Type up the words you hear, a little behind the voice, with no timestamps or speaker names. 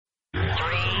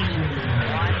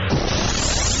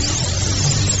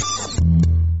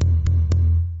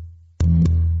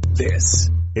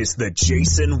This is the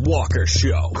Jason Walker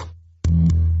Show.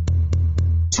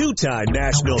 Two-time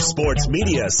National Sports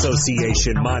Media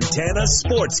Association Montana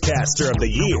Sportscaster of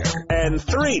the Year and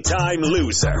three-time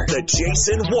loser, the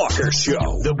Jason Walker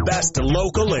Show. The best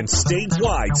local and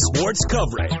statewide sports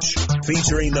coverage,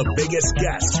 featuring the biggest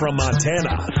guests from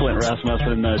Montana. Flint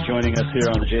Rasmussen joining us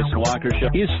here on the Jason Walker Show.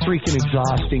 He's freaking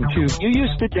exhausting, too. You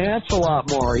used to dance a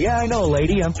lot more. Yeah, I know,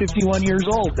 lady. I'm 51 years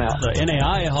old now. The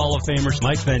NAI Hall of Famer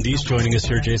Mike Van Diest joining us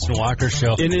here, Jason Walker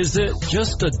Show. And is it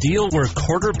just a deal where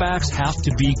quarterbacks have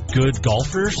to be good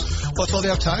golfers? Well, that's all they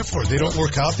have time for. They don't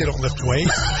work out. They don't lift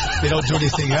weights. They don't do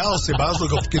anything else. They might as well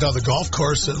go get on the golf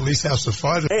course and at least have some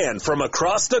fun. And from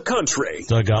across the country,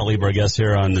 Doug Gottlieb, our guest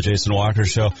here on the Jason Walker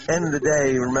Show. End of the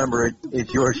day, remember,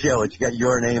 it's your show. It's got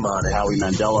your name on it. Howie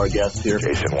Mandel, our guest here.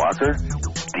 Jason Walker,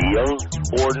 deal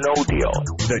or no deal?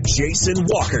 The Jason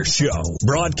Walker Show,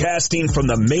 broadcasting from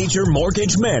the Major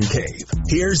Mortgage Man Cave.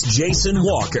 Here's Jason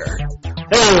Walker.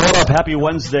 Hey, what up? Happy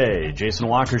Wednesday. Jason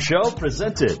Walker Show,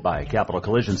 presented by Capital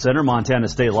Collision Center. Montana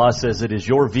State Law says it is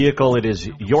your vehicle, it is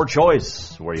your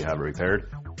choice where you have it repaired.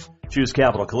 Choose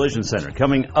Capital Collision Center.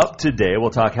 Coming up today, we'll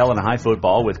talk Helena High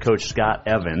football with Coach Scott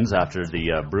Evans after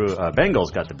the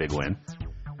Bengals got the big win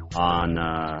on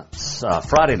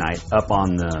Friday night up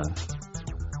on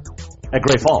at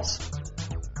Great Falls,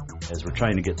 as we're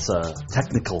trying to get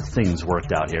technical things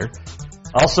worked out here.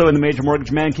 Also in the Major Mortgage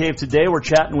Man Cave today, we're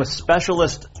chatting with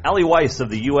Specialist Allie Weiss of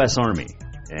the U.S. Army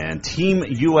and Team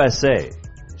USA.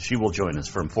 She will join us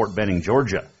from Fort Benning,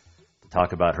 Georgia, to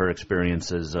talk about her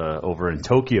experiences over in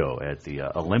Tokyo at the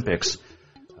Olympics.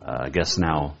 I guess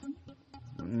now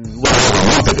a little over a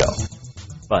month ago,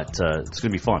 but it's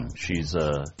going to be fun. She's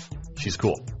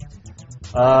cool,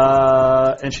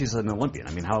 and she's an Olympian.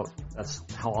 I mean, how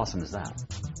awesome is that?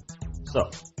 So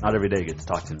not every day you get to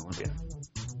talk to an Olympian.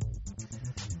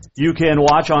 You can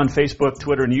watch on Facebook,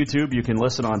 Twitter, and YouTube. You can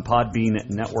listen on Podbean,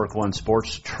 Network One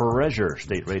Sports,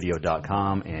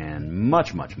 TreasureStateRadio.com, and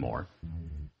much, much more.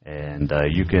 And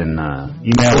you can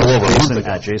email Jason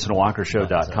at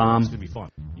JasonWalkerShow.com. It's going to be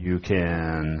fun. You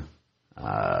can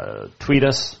tweet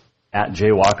us at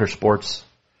JWalkerSports.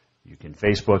 You can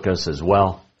Facebook us as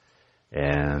well.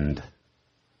 And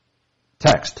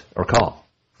text or call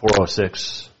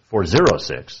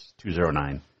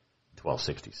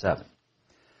 406-406-209-1267.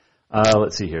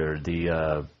 Let's see here.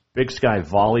 The Big Sky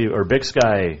Big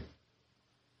Sky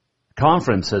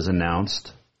Conference has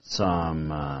announced some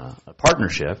a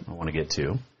partnership I want to get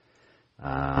to.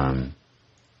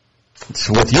 It's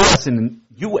with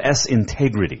U.S.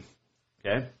 Integrity,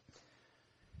 okay?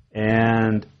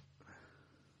 And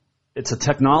it's a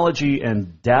technology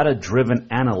and data-driven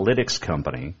analytics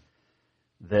company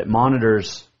that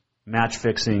monitors match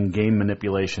fixing, game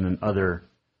manipulation, and other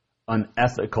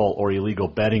unethical or illegal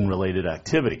betting-related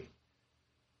activity.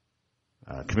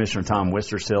 Commissioner Tom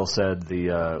Wistrcill said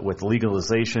with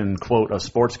legalization, quote, of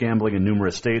sports gambling in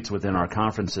numerous states within our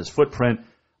conference's footprint,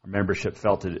 our membership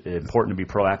felt it important to be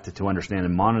proactive to understand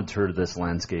and monitor this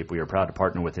landscape. We are proud to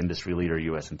partner with industry leader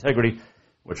U.S. Integrity,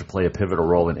 which will play a pivotal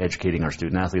role in educating our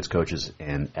student athletes, coaches,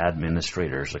 and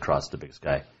administrators across the Big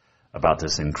Sky about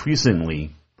this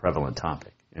increasingly prevalent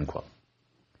topic, end quote.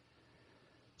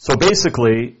 So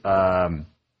basically,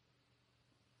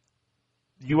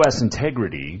 U.S.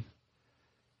 Integrity,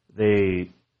 they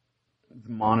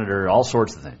monitor all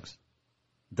sorts of things.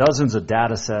 Dozens of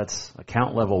data sets,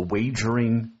 account-level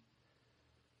wagering,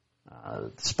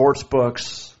 sports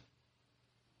books,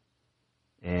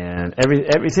 and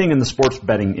everything in the sports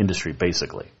betting industry,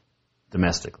 basically,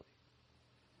 domestically.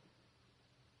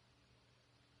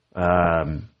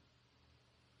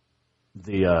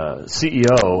 The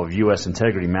CEO of U.S.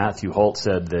 Integrity, Matthew Holt,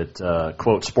 said that,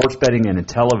 quote, sports betting and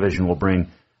television will bring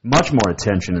much more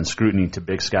attention and scrutiny to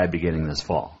Big Sky beginning this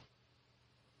fall.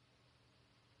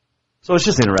 So it's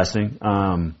just interesting.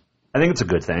 I think it's a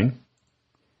good thing.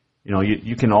 You know,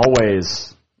 you can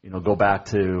always, go back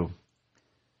to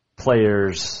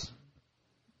players,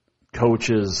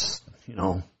 coaches,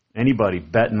 anybody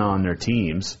betting on their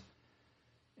teams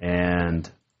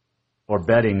or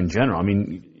betting in general. I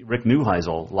mean, Rick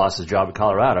Neuheisel lost his job at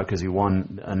Colorado because he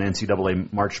won an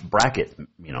NCAA March bracket,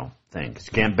 thing. 'Cause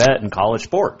you can't bet in college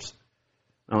sports.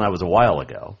 Well, that was a while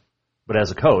ago. But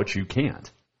as a coach, you can't.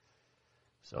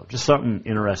 So just something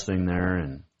interesting there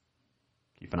and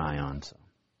keep an eye on. So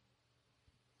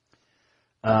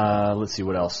let's see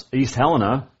what else. East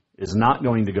Helena is not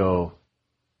going to go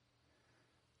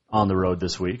on the road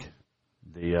this week.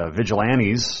 The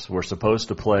Vigilantes were supposed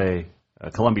to play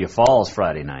Columbia Falls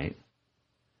Friday night,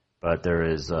 but there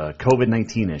is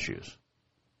COVID-19 issues.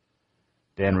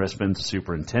 Dan Rispin,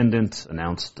 superintendent,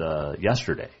 announced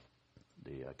yesterday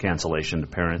the cancellation to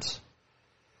parents.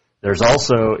 There's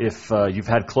also, if you've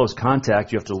had close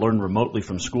contact, you have to learn remotely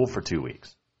from school for 2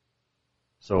 weeks.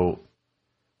 So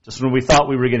just when we thought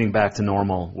we were getting back to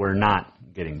normal, we're not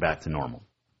getting back to normal.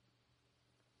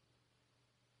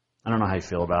 I don't know how you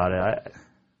feel about it.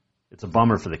 It's a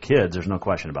bummer for the kids. There's no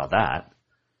question about that.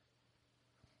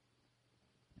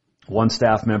 One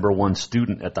staff member, one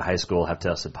student at the high school have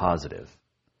tested positive.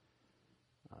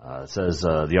 It says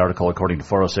the article, according to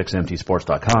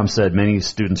 406mtsports.com, said many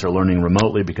students are learning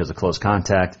remotely because of close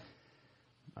contact.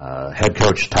 Head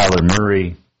coach Tyler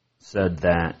Murray said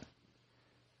that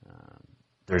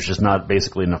there's just not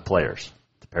basically enough players,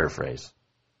 to paraphrase,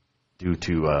 due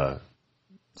to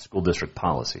school district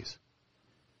policies.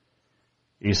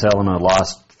 East Helena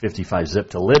lost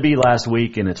 55-zip to Libby last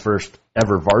week in its first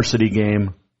ever varsity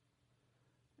game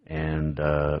and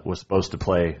was supposed to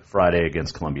play Friday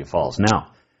against Columbia Falls.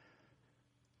 Now,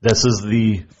 this is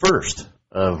the first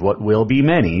of what will be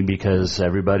many because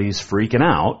everybody's freaking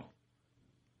out.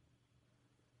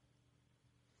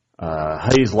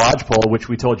 Hayes Lodgepole, which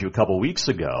we told you a couple weeks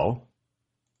ago,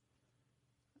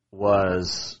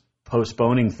 was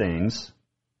postponing things,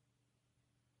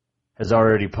 has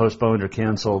already postponed or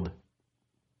canceled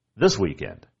this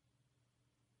weekend.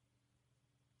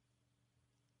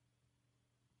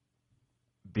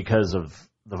 Because of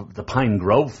the Pine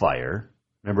Grove fire.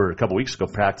 Remember, a couple weeks ago,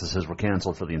 practices were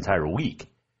canceled for the entire week.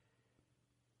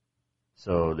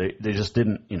 So they just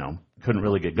didn't, couldn't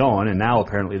really get going. And now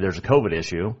apparently there's a COVID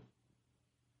issue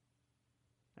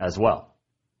as well.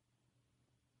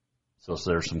 So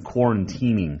there's some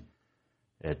quarantining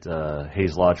at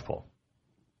Hayes Lodgepole.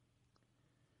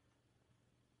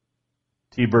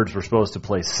 T-Birds were supposed to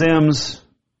play Sims.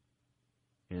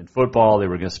 In football, they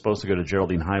were supposed to go to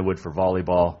Geraldine Highwood for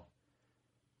volleyball.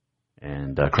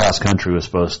 And cross country was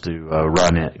supposed to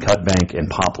run at Cutbank and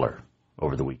Poplar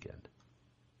over the weekend.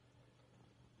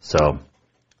 So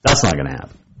that's not going to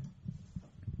happen.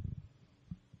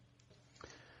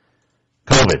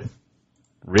 COVID,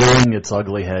 rearing its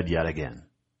ugly head yet again.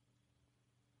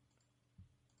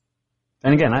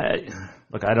 And again,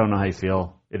 I don't know how you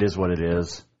feel. It is what it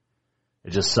is.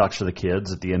 It just sucks for the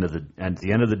kids. At the end of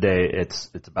the day, it's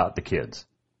about the kids.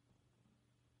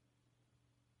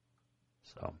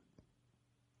 So,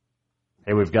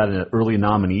 hey, we've got an early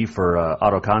nominee for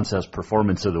Auto Concepts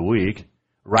Performance of the Week.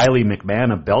 Riley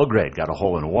McMahon of Belgrade got a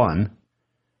hole-in-one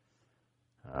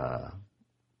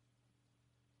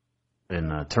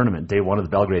in tournament day one of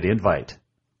the Belgrade Invite.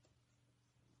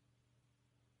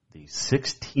 The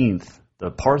 16th, the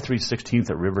par 3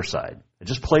 16th at Riverside. I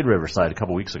just played Riverside a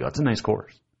couple weeks ago. It's a nice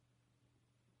course.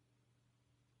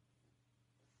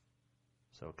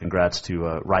 So congrats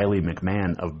to Riley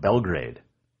McMahon of Belgrade.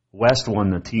 West won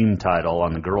the team title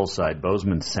on the girls' side.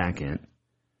 Bozeman second.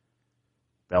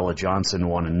 Bella Johnson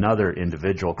won another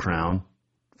individual crown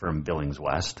from Billings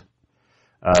West.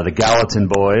 The Gallatin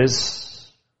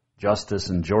boys, Justice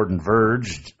and Jordan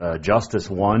Verge. Justice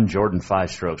won. Jordan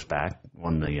 5 strokes back.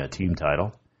 Won the team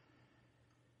title.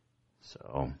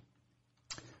 So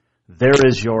there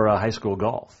is your high school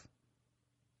golf.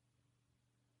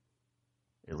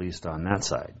 At least on that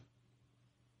side.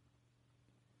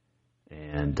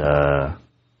 And, yeah.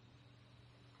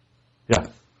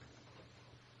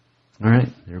 All right,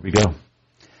 there we go.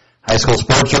 High school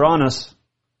sports are on us.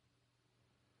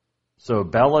 So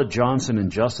Bella Johnson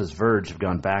and Justice Verge have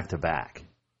gone back-to-back.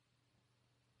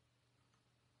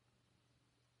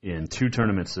 In 2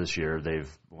 tournaments this year, they've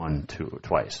won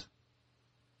twice.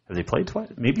 Have they played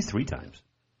twice? Maybe 3 times.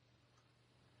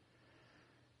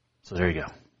 So there you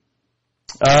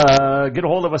go. Get a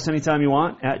hold of us anytime you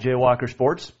want at Jay Walker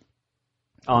Sports.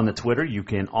 On the Twitter, you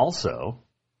can also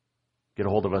get a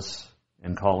hold of us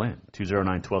and call in.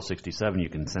 209-1267. You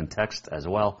can send text as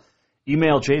well.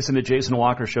 Email Jason at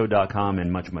jasonwalkershow.com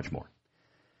and much, much more.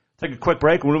 Take a quick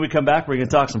break. When we come back, we're going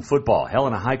to talk some football.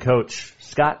 Helena High coach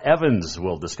Scott Evans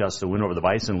will discuss the win over the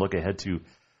Bison, look ahead to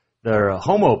their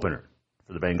home opener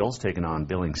for the Bengals, taking on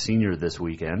Billings Senior this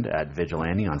weekend at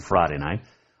Vigilante on Friday night.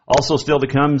 Also still to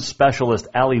come, specialist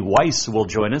Allie Weiss will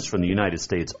join us from the United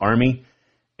States Army,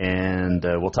 and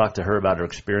we'll talk to her about her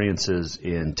experiences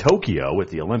in Tokyo with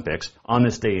the Olympics on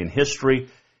this day in history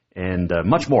and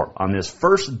much more on this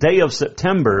first day of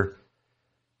September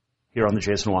here on the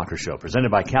Jason Walker Show,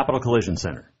 presented by Capital Collision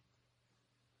Center.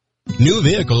 New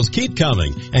vehicles keep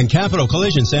coming, and Capital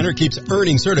Collision Center keeps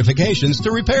earning certifications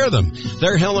to repair them.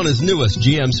 They're Helena's newest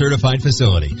GM-certified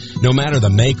facility. No matter the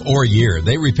make or year,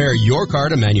 they repair your car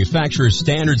to manufacturer's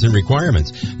standards and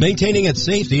requirements, maintaining its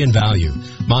safety and value.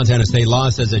 Montana state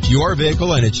law says it's your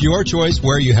vehicle and it's your choice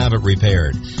where you have it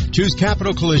repaired. Choose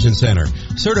Capital Collision Center,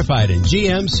 certified in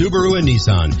GM, Subaru, and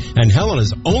Nissan, and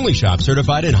Helena's only shop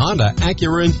certified in Honda,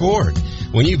 Acura, and Ford.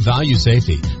 When you value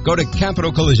safety, go to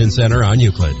Capital Collision Center on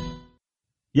Euclid.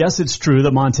 Yes, it's true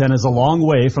that Montana is a long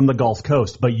way from the Gulf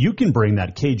Coast, but you can bring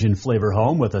that Cajun flavor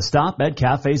home with a stop at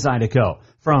Cafe Zydeco.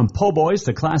 From po' boys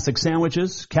to classic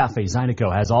sandwiches, Cafe Zydeco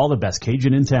has all the best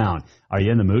Cajun in town. Are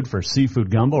you in the mood for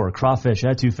seafood gumbo or crawfish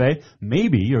etouffee?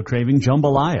 Maybe you're craving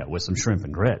jambalaya with some shrimp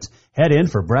and grits. Head in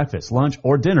for breakfast, lunch,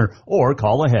 or dinner, or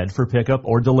call ahead for pickup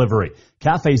or delivery.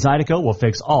 Cafe Zydeco will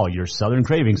fix all your southern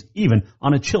cravings, even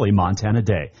on a chilly Montana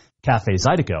day. Cafe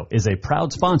Zydeco is a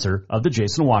proud sponsor of the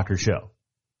Jason Walker Show.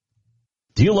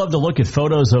 Do you love to look at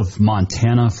photos of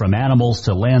Montana, from animals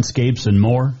to landscapes and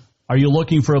more? Are you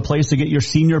looking for a place to get your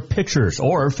senior pictures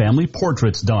or family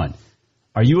portraits done?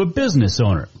 Are you a business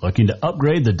owner looking to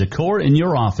upgrade the decor in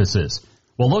your offices?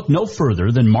 Well, look no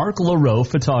further than Mark LaRoe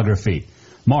Photography.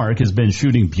 Mark has been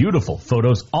shooting beautiful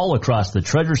photos all across the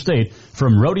Treasure State,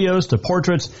 from rodeos to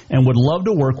portraits, and would love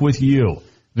to work with you.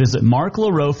 Visit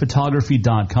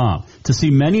marklaroephotography.com to see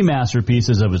many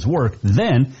masterpieces of his work,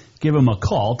 then give him a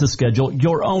call to schedule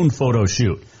your own photo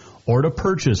shoot. Or to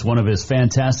purchase one of his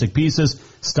fantastic pieces,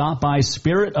 stop by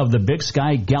Spirit of the Big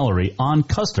Sky Gallery on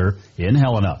Custer in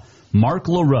Helena.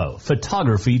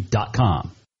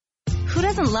 marklaroephotography.com. Who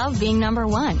doesn't love being number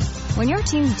one? When your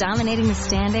team's dominating the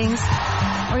standings,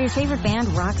 or your favorite band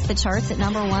rocks the charts at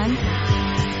number one,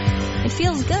 it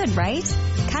feels good, right?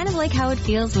 Kind of like how it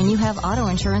feels when you have auto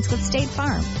insurance with State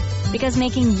Farm. Because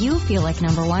making you feel like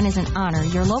number one is an honor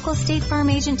your local State Farm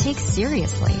agent takes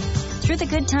seriously. Through the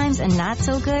good times and not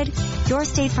so good, your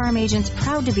State Farm agent's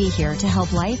proud to be here to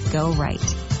help life go right.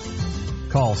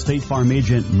 Call State Farm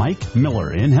agent Mike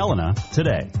Miller in Helena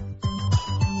today.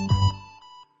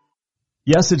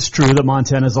 Yes, it's true that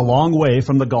Montana is a long way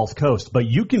from the Gulf Coast, but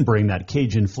you can bring that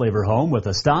Cajun flavor home with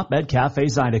a stop at Cafe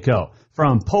Zydeco.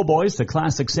 From po' boys to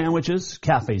classic sandwiches,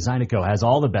 Cafe Zydeco has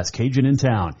all the best Cajun in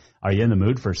town. Are you in the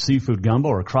mood for seafood gumbo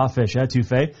or crawfish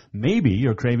etouffee? Maybe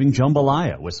you're craving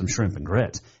jambalaya with some shrimp and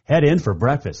grits. Head in for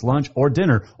breakfast, lunch, or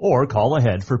dinner, or call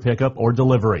ahead for pickup or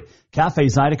delivery. Cafe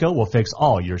Zydeco will fix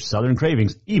all your southern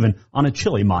cravings, even on a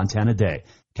chilly Montana day.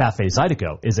 Cafe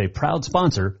Zydeco is a proud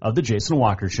sponsor of the Jason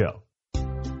Walker Show.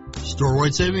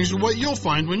 Store-wide savings are what you'll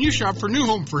find when you shop for new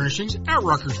home furnishings at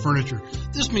Rucker's Furniture.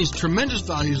 This means tremendous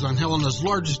values on Helena's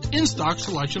largest in-stock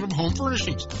selection of home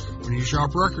furnishings. When you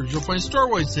shop Rucker's, you'll find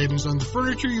store-wide savings on the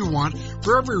furniture you want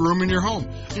for every room in your home.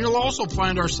 And you'll also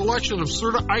find our selection of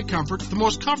Serta iComfort, the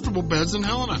most comfortable beds in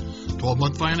Helena.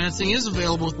 12-month financing is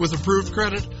available with approved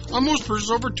credit on most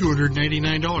purchases over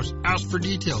 $299. Ask for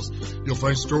details. You'll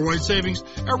find store-wide savings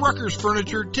at Rucker's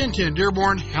Furniture, 1010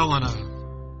 Dearborn, Helena.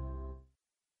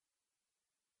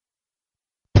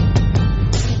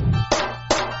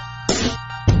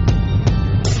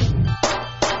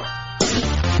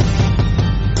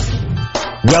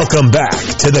 Welcome back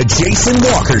to the Jason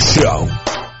Walker Show.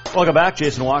 Welcome back,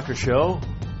 Jason Walker Show.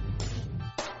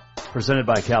 Presented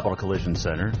by Capital Collision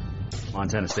Center.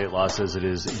 Montana state law says it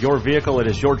is your vehicle, it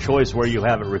is your choice where you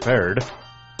have it repaired.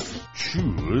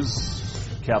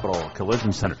 Choose Capital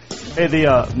Collision Center. Hey,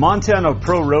 the Montana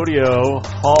Pro Rodeo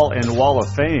Hall and Wall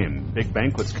of Fame, big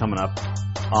banquet's coming up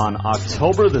on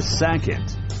October the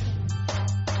 2nd.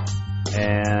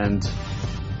 And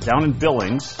down in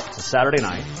Billings, it's a Saturday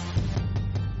night.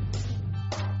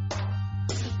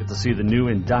 Get to see the new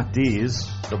inductees.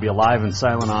 There'll be a live and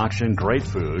silent auction, great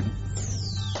food,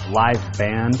 live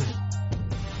band.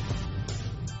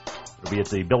 It'll be at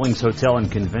the Billings Hotel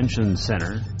and Convention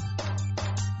Center.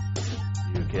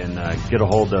 You can get a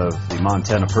hold of the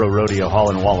Montana Pro Rodeo Hall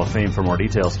and Wall of Fame for more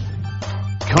details.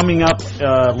 Coming up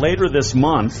later this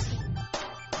month,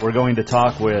 we're going to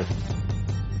talk with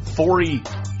Forey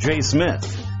J.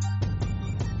 Smith,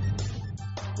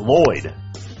 Lloyd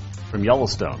from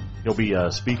Yellowstone. He'll be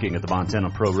speaking at the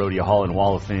Montana Pro Rodeo Hall and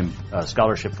Wall of Fame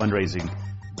Scholarship Fundraising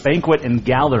Banquet and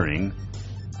Gathering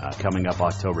coming up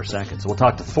October 2nd. So we'll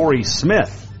talk to Forey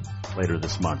Smith later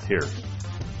this month here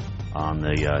on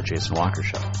the Jason Walker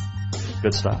Show.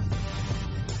 Good stuff.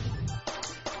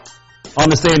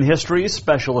 On this day in history,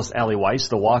 specialist Allie Weiss,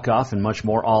 the walk-off, and much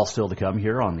more, all still to come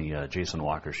here on the Jason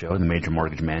Walker Show in the Major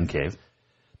Mortgage Man Cave.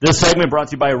 This segment brought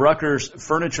to you by Rucker's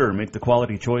Furniture. Make the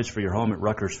quality choice for your home at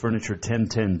Rucker's Furniture,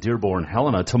 1010 Dearborn,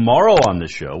 Helena. Tomorrow on the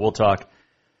show, we'll talk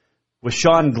with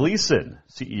Sean Gleason,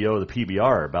 CEO of the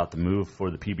PBR, about the move for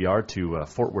the PBR to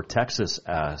Fort Worth, Texas,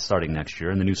 starting next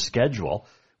year, and the new schedule.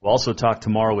 We'll also talk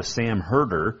tomorrow with Sam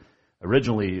Herder.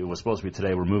 Originally, it was supposed to be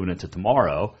today. We're moving it to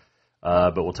tomorrow.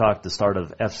 But we'll talk the start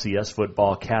of FCS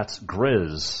football. Cats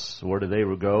Grizz. Where do they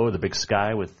go? The Big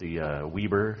Sky with the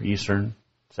Weber, Eastern,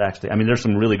 Saxton. I mean, there's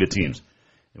some really good teams.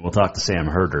 And we'll talk to Sam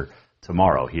Herder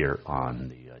tomorrow here on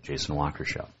the Jason Walker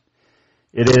Show.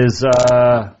 It is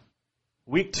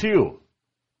week two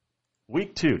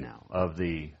now of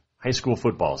the high school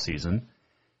football season,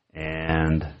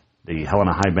 and the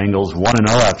Helena High Bengals 1-0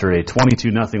 after a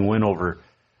 22-0 win over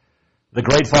the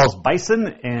Great Falls Bison,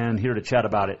 and here to chat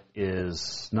about it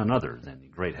is none other than the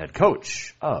great head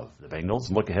coach of the Bengals.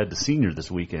 Look ahead to senior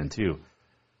this weekend, too.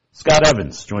 Scott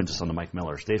Evans joins us on the Mike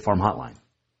Miller State Farm Hotline.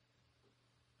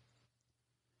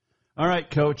 All right,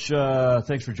 Coach,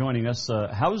 thanks for joining us.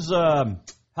 How's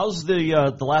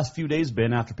the last few days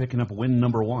been after picking up win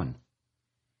number 1?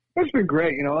 It's been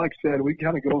great. Like I said, we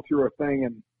kind of go through our thing,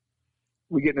 and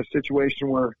we get in a situation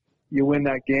where you win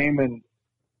that game, and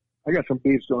I got some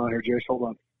beats going on here, Jace. Hold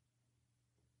on.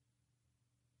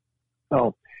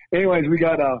 Oh, anyways, we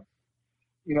got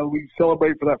we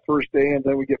celebrate for that first day, and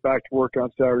then we get back to work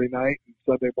on Saturday night and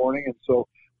Sunday morning, and so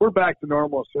we're back to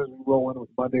normal as soon as we roll in with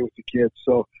Monday with the kids.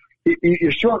 So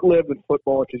you're short-lived in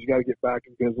football because you got to get back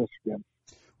in business again.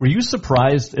 Were you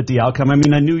surprised at the outcome? I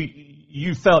mean, I knew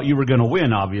you felt you were going to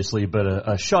win, obviously, but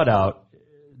a shutout.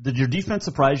 Did your defense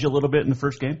surprise you a little bit in the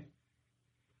first game?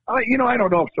 I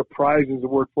don't know if surprise is the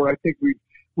word for it. I think we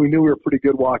knew we were pretty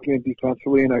good walking in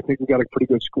defensively, and I think we got a pretty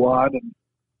good squad. And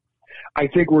I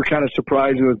think we're kind of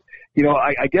surprised with,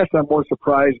 I guess I'm more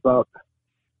surprised about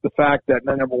the fact that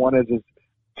number one is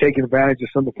taking advantage of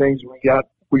some of the things we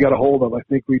got a hold of. I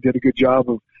think we did a good job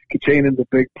of containing the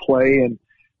big play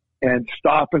and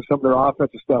stopping some of their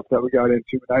offensive stuff that we got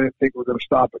into. And I didn't think we were going to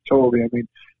stop it totally. I mean,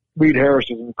 Reed Harris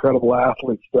is an incredible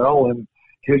athlete still, and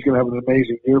he's going to have an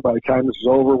amazing year by the time this is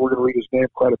over. We're going to read his name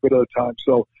quite a bit of the time.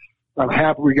 So I'm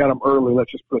happy we got him early.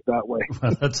 Let's just put it that way.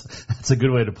 Well, that's a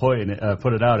good way to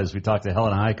put it out as we talk to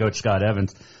Helena High coach Scott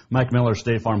Evans, Mike Miller,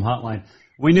 State Farm Hotline.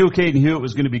 We knew Caden Hewitt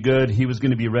was going to be good. He was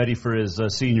going to be ready for his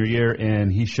senior year,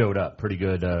 and he showed up pretty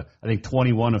good. I think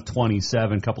 21 of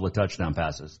 27, couple of touchdown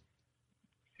passes.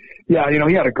 Yeah,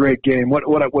 he had a great game.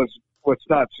 What's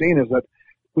not seen is that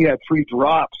we had 3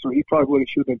 drops, so he probably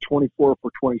should have been 24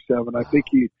 for 27. I think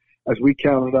as we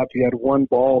counted up, he had 1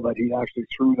 ball that he actually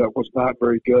threw that was not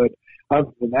very good.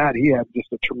 Other than that, he had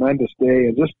just a tremendous day,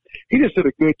 and he just did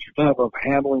a good job of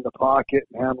handling the pocket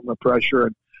and handling the pressure,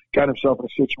 and got himself in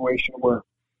a situation where,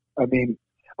 I mean,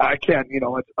 I can't,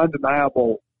 it's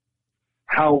undeniable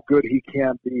how good he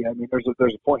can be. I mean, there's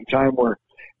a point in time where,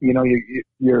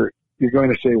 you're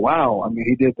going to say, wow, I mean,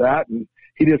 he did that, and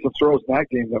he did some throws in that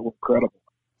game that were incredible.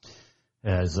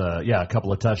 As a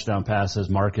couple of touchdown passes.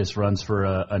 Marcus runs for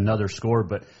another score,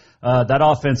 but that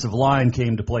offensive line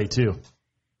came to play too.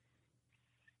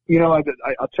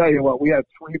 I'll tell you what, we had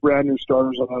 3 brand new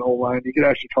starters on that whole line. You could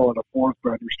actually call it a 4th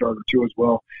brand new starter too as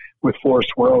well, with Forrest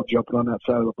Swirl jumping on that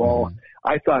side of the ball. Mm-hmm.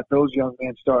 I thought those young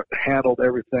men handled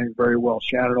everything very well.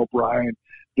 Shannon O'Brien,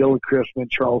 Dylan Crispin,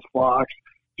 Charles Fox,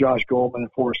 Josh Goldman,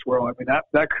 and Forrest Swirl. I mean,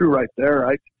 that crew right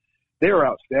there, they were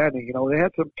outstanding. They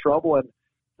had some trouble, and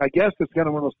I guess it's kind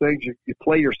of one of those things you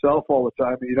play yourself all the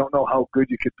time, and you don't know how good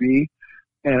you could be.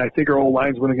 And I think our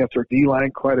O-lines went against our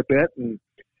D-line quite a bit. And,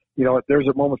 there's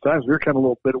a moment of times we were kind of a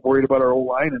little bit worried about our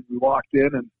O-line, and we walked in,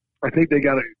 and I think they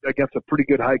got against a pretty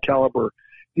good high-caliber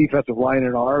defensive line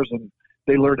in ours, and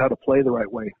they learned how to play the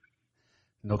right way.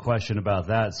 No question about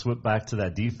that. Swip back to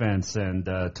that defense and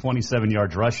 27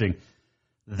 yards rushing.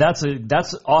 That's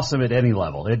awesome at any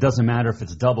level. It doesn't matter if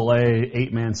it's AA,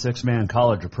 8-man, 6-man,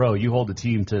 college, or pro. You hold the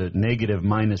team to negative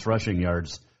minus rushing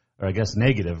yards, or I guess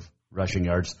negative rushing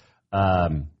yards.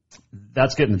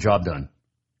 That's getting the job done.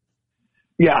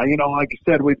 Yeah, like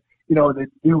I said, the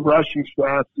new rushing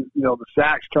stats, the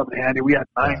sacks come in handy. We had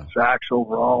 9 sacks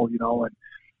overall, and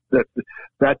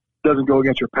that doesn't go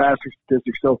against your passing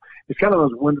statistics. So it's kind of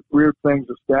those weird things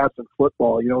of stats in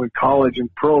football. In college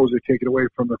and pros, they take it away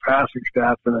from the passing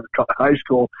stats, and in high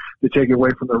school, they take it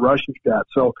away from the rushing stats.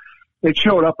 So it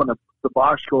showed up on the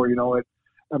box score. I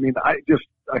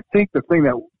think the thing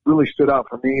that really stood out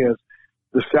for me is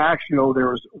the sacks. There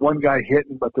was one guy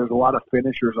hitting, but there's a lot of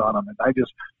finishers on them, and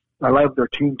I love their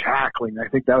team tackling. I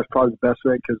think that was probably the best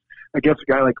thing, because against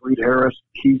a guy like Reed Harris,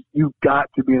 you've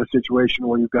got to be in a situation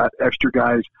where you've got extra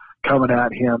guys coming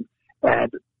at him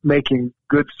and making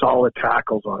good, solid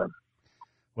tackles on him.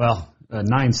 Well,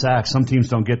 9 sacks. Some teams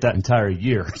don't get that entire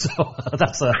year. So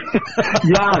that's a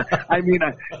yeah. I mean,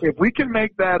 if we can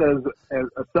make that as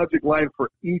a subject line for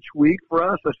each week for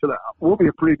us, I said we'll be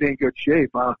in pretty dang good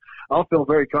shape. I'll feel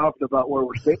very confident about where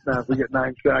we're sitting at if we get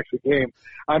 9 sacks a game.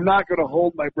 I'm not going to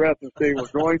hold my breath and say we're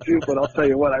going to, but I'll tell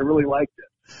you what, I really liked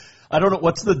it. I don't know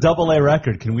what's the AA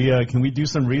record. Can we do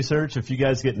some research? If you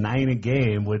guys get 9 a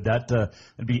game, would that'd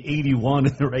be 81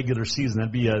 in the regular season?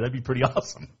 That'd be pretty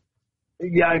awesome.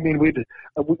 Yeah, I mean we'd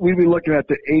be looking at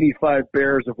the 85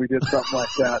 Bears if we did something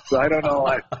like that. So I don't know.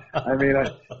 I mean,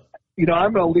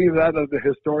 I'm going to leave that to the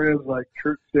historians like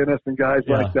Kurt Stennis and guys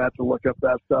like that to look up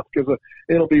that stuff because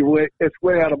it's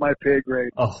way out of my pay grade.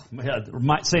 Oh, yeah,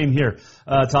 same here.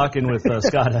 Talking with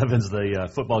Scott Evans, the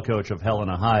football coach of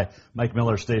Helena High, Mike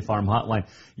Miller, State Farm Hotline.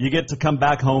 You get to come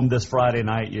back home this Friday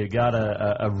night. You got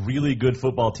a really good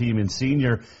football team in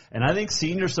Senior, and I think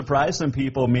Senior surprised some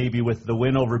people maybe with the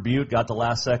win over Butte, got the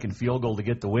last-second field goal to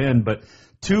get the win, but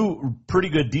 2 pretty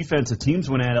good defensive teams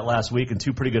went at it last week and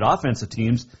 2 pretty good offensive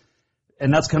teams.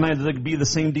 And that's going to be the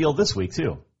same deal this week,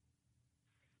 too.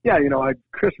 Yeah,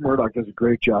 Chris Murdoch does a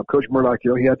great job. Coach Murdoch,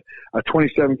 he had a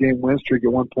 27-game win streak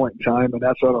at one point in time, and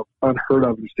that's unheard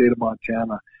of in the state of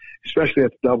Montana, especially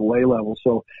at the AA level.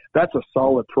 So that's a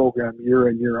solid program year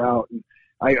in, year out. And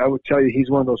I would tell you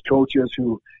he's one of those coaches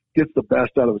who gets the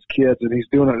best out of his kids, and he's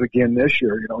doing it again this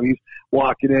year. He's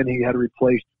walking in. He had to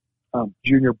replace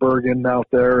Junior Bergen out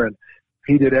there, and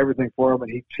he did everything for him,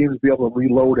 and he seems to be able to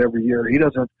reload every year. He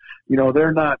doesn't,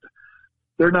 they're not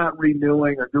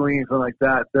renewing or doing anything like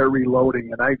that. They're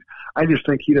reloading, and I just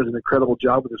think he does an incredible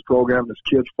job with his program. His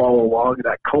kids follow along, and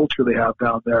that culture they have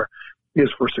down there is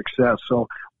for success. So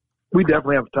we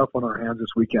definitely have a tough one on our hands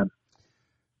this weekend.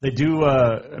 They do.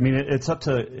 It's up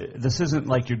to. This isn't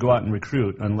like you go out and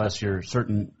recruit unless you're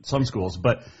some schools,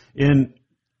 but I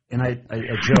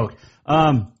joke,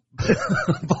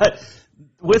 but.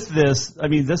 With this,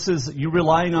 this is you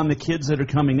relying on the kids that are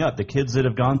coming up, the kids that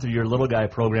have gone through your little guy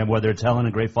program, whether it's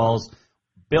Helena, Great Falls,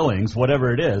 Billings,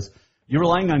 whatever it is. You're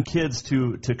relying on kids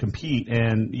to compete,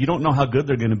 and you don't know how good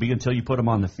they're going to be until you put them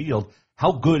on the field.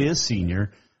 How good is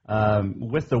Senior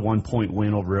with the 1-point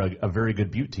win over a very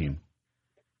good Butte team?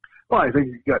 Well, I think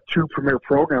you've got 2 premier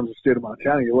programs in the state of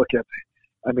Montana. You look at,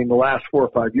 the last 4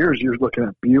 or 5 years, you're looking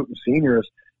at Butte and Senior as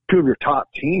 2 of your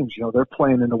top teams. They're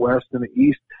playing in the West and the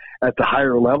East at the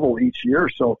higher level each year.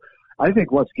 So I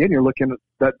think once again, you're looking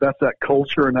at that's that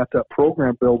culture and that's that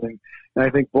program building. And I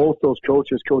think both those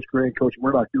coaches, Coach Gray and Coach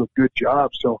Murdoch, do a good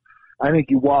job. So I think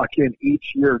you walk in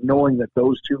each year knowing that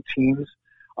those 2 teams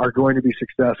are going to be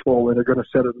successful and they're going to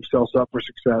set themselves up for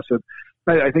success. And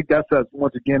I think that's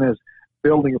once again is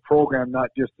building a program, not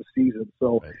just a season.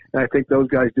 So and I think those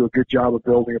guys do a good job of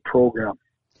building a program.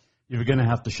 You're going to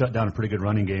have to shut down a pretty good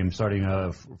running game starting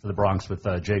for the Bronx with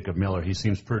Jacob Miller. He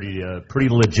seems pretty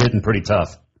legit and pretty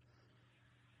tough.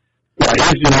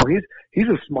 Yeah, he's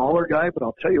a smaller guy, but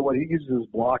I'll tell you what, he uses his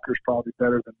blockers probably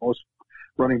better than most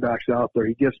running backs out there.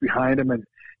 He gets behind him, and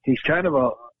he's kind of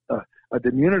a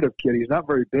diminutive kid. He's not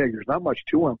very big. There's not much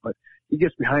to him, but he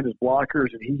gets behind his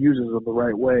blockers, and he uses them the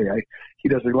right way. He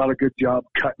does a lot of good job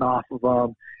cutting off of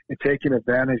them and taking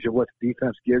advantage of what the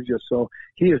defense gives you. So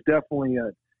he is definitely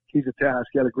he's a task.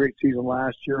 He had a great season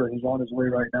last year, and he's on his way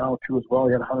right now, too, as well.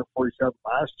 He had 147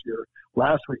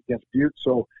 last week against Butte.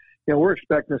 So, we're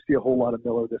expecting to see a whole lot of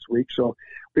Miller this week. So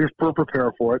we're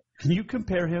prepared for it. Can you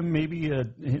compare him maybe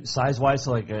size-wise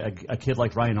to like a kid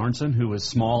like Ryan Arnson, who was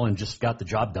small and just got the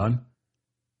job done?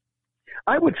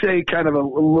 I would say kind of a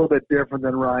little bit different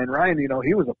than Ryan. Ryan,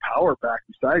 he was a power back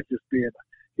besides just being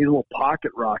he's a little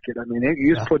pocket rocket.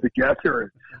 He was put together.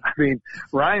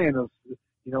 Ryan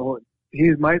is,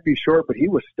 he might be short, but he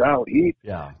was stout. He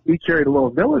carried a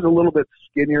little. Miller's a little bit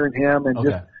skinnier than him and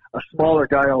just a smaller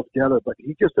guy altogether, but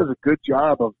he just does a good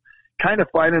job of kind of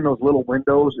finding those little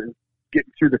windows and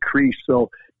getting through the crease. So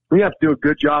we have to do a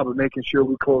good job of making sure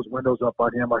we close windows up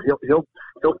on him, or he'll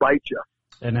bite you.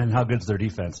 And then how good's their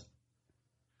defense?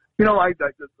 Like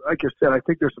I said, I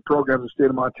think there's some programs in the state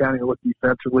of Montana that look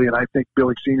defensively, and I think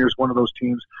Billings Senior is one of those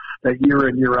teams that year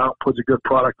in, year out puts a good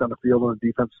product on the field on the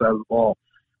defense side of the ball.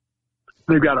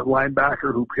 They've got a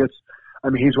linebacker who hits.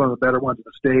 He's one of the better ones in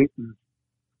the state. And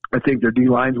I think their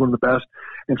D-line's one of the best.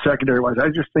 And secondary-wise, I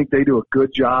just think they do a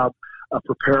good job of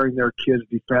preparing their kids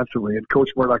defensively. And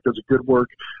Coach Murdoch does a good work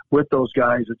with those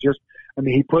guys.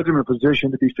 He puts them in a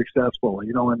position to be successful, and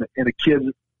the kids,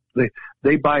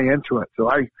 they buy into it. So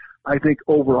I think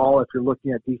overall, if you're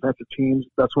looking at defensive teams,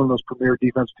 that's one of those premier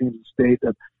defensive teams in the state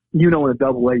that, in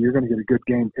AA, you're going to get a good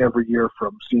game every year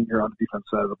from Senior on the defense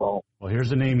side of the ball. Well,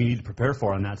 here's a name you need to prepare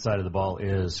for on that side of the ball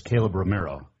is Caleb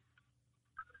Romero.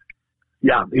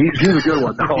 Yeah, he's a good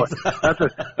one. No,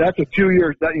 that's a 2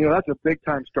 years. That's a big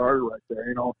time starter right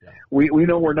there. We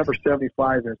know where number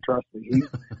 75 is. Trust me,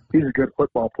 he's a good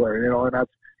football player. And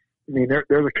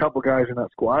there's a couple guys in that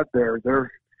squad there.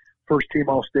 They're first team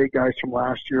All-State guys from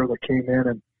last year that came in,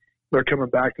 and they're coming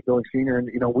back to Billings Senior. And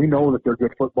we know that they're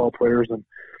good football players, and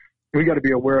we got to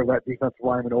be aware of that defensive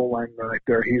lineman, O-lineman right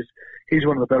there. He's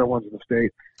one of the better ones in the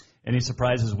state. Any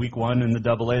surprises week one in the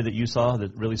AA that you saw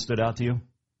that really stood out to you?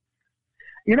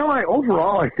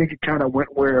 Overall, I think it kind of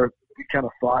went where we kind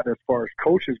of thought as far as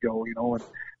coaches go, and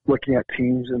looking at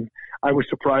teams. And I was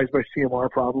surprised by CMR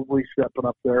probably stepping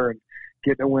up there and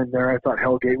getting a win there. I thought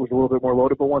Hellgate was a little bit more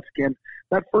loaded. But once again,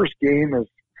 that first game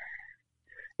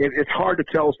it's hard to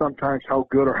tell sometimes how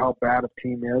good or how bad a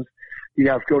team is. You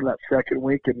have to go to that second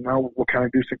week, and now we'll kind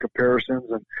of do some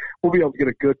comparisons, and we'll be able to get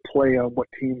a good play on what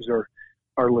teams are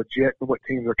legit and what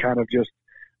teams are kind of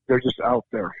they're just out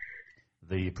there.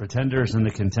 The pretenders and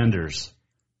the contenders,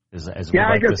 as we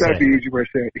I like guess to that'd say. be easy way to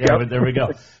say it. Yeah, there we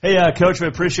go. Hey, Coach, we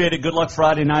appreciate it. Good luck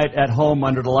Friday night at home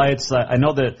under the lights. I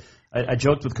know that I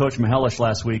joked with Coach Mihelish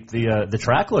last week. The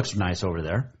track looks nice over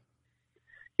there.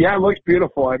 Yeah, it looks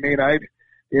beautiful.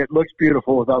 It looks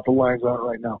beautiful without the lines on it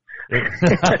right now.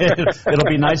 It'll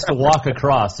be nice to walk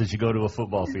across as you go to a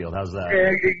football field. How's that?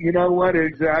 You know what?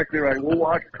 Exactly right. We'll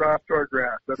walk across to our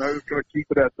grass, and I'm just going to keep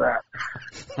it at that.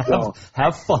 So.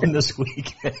 Have fun this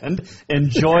weekend.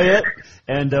 Enjoy it,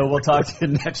 and we'll talk to you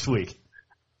next week.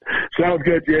 Sounds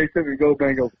good, Jason. Go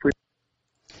Bengals.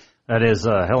 That is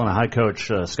Helena High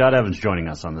Coach Scott Evans joining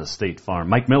us on the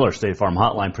Mike Miller State Farm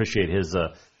Hotline. Appreciate his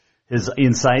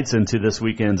insights into this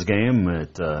weekend's game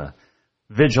at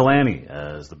Vigilante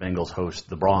as the Bengals host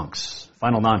the Bronx.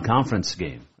 Final non-conference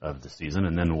game of the season,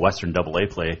 and then Western AA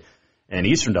play and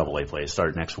Eastern AA play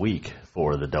start next week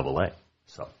for the AA.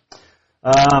 So,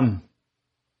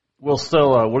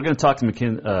 we're going to talk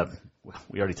to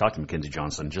we already talked to Mackenzie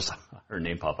Johnson, just her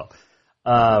name pop up.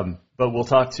 But we'll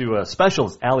talk to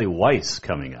specialist Allie Weiss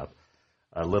coming up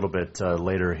a little bit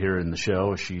later here in the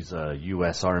show. She's a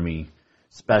U.S. Army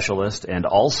specialist and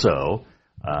also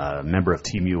a member of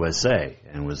Team USA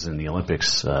and was in the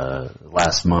Olympics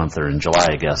last month or in July,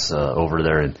 I guess, over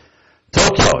there in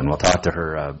Tokyo. And we'll talk to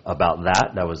her about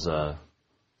that. That was a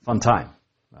fun time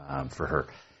for her.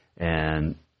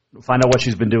 And find out what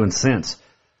she's been doing since.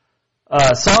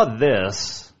 Saw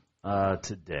this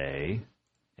today,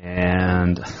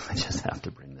 and I just have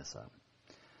to bring this up.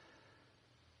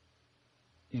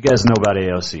 You guys know about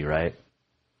AOC, right?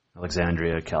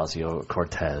 Alexandria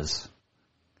Ocasio-Cortez.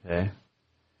 Okay? Let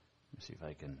me see if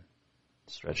I can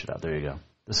stretch it out. There you go.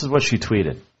 This is what she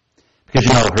tweeted. Because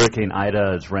Hurricane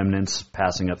Ida's remnants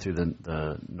passing up through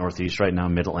the Northeast right now,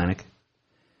 Mid-Atlantic.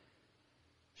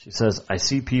 She says, I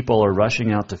see people are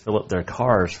rushing out to fill up their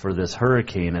cars for this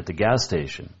hurricane at the gas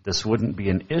station. This wouldn't be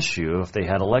an issue if they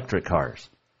had electric cars.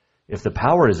 If the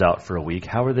power is out for a week,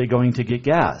 how are they going to get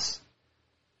gas?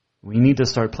 We need to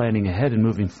start planning ahead and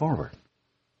moving forward.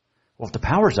 Well, if the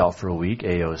power's out for a week,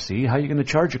 AOC, how are you going to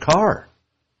charge a car?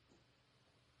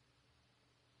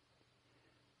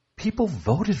 People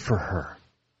voted for her.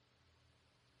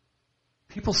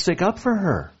 People stick up for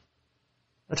her.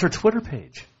 That's her Twitter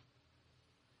page.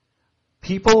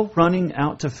 People running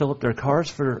out to fill up their cars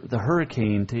for the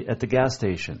hurricane at the gas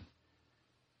station.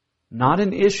 Not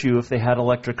an issue if they had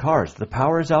electric cars. If the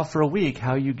power is out for a week,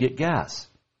 how you get gas?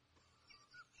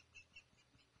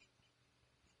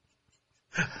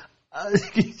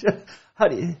 How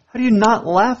do you not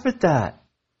laugh at that?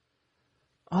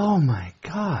 Oh my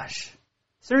gosh.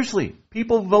 Seriously,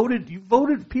 people voted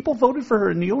for her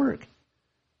in New York.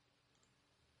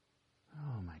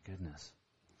 Oh my goodness.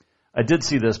 I did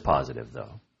see this positive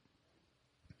though.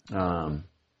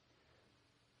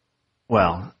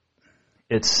 Well,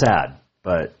 it's sad,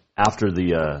 but after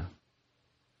the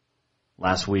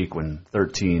last week when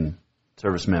 13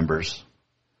 service members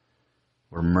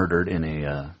were murdered in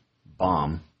a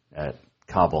bomb at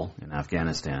Kabul in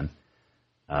Afghanistan,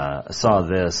 I saw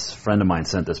this. A friend of mine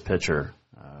sent this picture.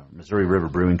 Missouri River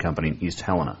Brewing Company in East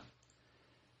Helena.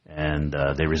 And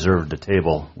they reserved a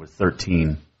table with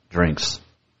 13 drinks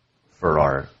for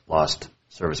our lost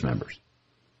service members.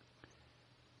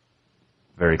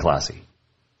 Very classy.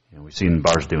 We've seen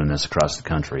bars doing this across the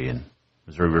country, and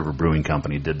Missouri River Brewing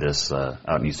Company did this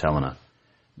out in East Helena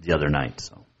the other night.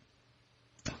 So,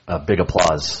 big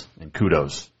applause and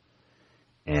kudos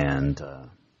and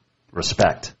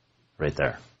respect right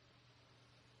there.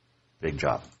 Big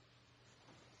job.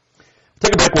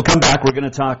 Take a break. We'll come back. We're going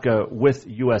to talk with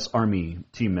U.S. Army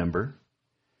team member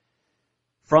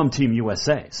from Team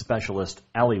USA. Specialist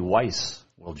Allie Weiss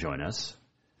will join us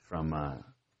from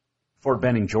Fort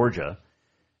Benning, Georgia.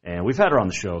 And we've had her on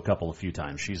the show a few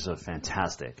times. She's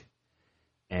fantastic.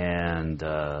 And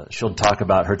she'll talk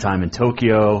about her time in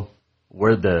Tokyo,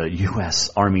 where the U.S.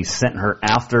 Army sent her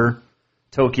after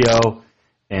Tokyo,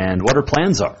 and what her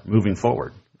plans are moving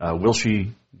forward. Will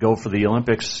she go for the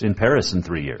Olympics in Paris in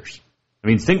 3 years? I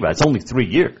mean, think about it. It's only 3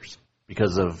 years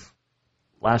because of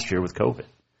last year with COVID.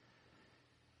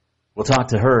 We'll talk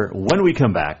to her when we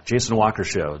come back. Jason Walker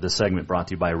Show. This segment brought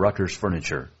to you by Ruckers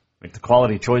Furniture. Make the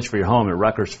quality choice for your home at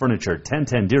Ruckers Furniture,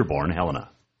 1010 Dearborn, Helena.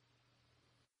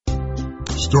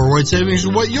 Store-wide savings is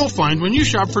what you'll find when you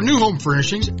shop for new home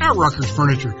furnishings at Ruckers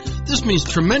Furniture. This means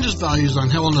tremendous values on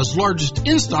Helena's largest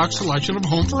in-stock selection of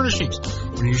home furnishings.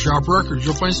 When you shop Ruckers,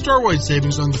 you'll find store-wide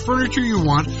savings on the furniture you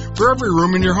want for every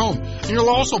room in your home. And you'll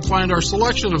also find our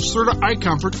selection of Serta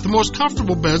iComfort, the most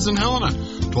comfortable beds in Helena.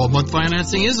 12-month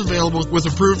financing is available with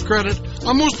approved credit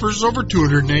on most purchases over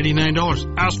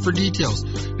 $289. Ask for details.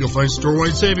 You'll find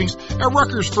store-wide savings at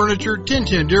Ruckers Furniture,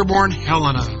 1010 Dearborn,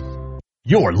 Helena.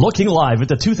 You're looking live at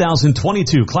the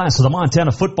 2022 class of the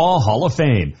Montana Football Hall of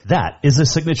Fame. That is a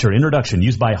signature introduction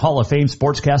used by Hall of Fame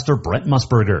sportscaster Brent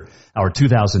Musburger. Our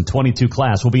 2022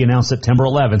 class will be announced September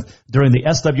 11th during the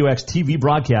SWX TV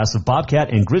broadcast of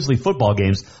Bobcat and Grizzly football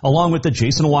games, along with the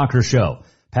Jason Walker Show.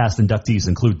 Past inductees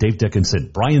include Dave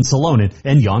Dickinson, Brian Salonen,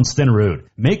 and Jan Stenerud.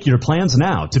 Make your plans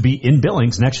now to be in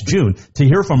Billings next June to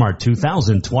hear from our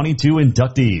 2022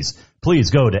 inductees.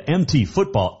 Please go to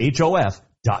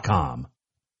mtfootballhof.com.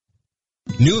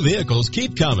 New vehicles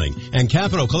keep coming, and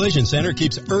Capital Collision Center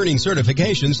keeps earning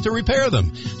certifications to repair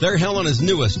them. They're Helena's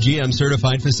newest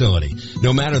GM-certified facility.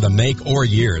 No matter the make or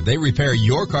year, they repair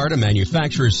your car to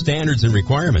manufacturer's standards and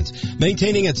requirements,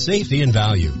 maintaining its safety and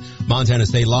value. Montana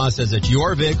state law says it's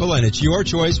your vehicle and it's your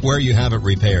choice where you have it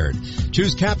repaired.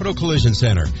 Choose Capital Collision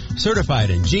Center,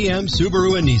 certified in GM,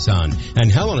 Subaru, and Nissan,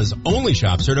 and Helena's only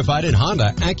shop certified in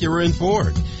Honda, Acura, and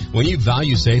Ford. When you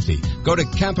value safety, go to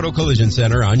Capital Collision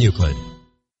Center on Euclid.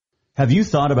 Have you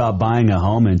thought about buying a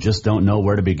home and just don't know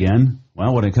where to begin?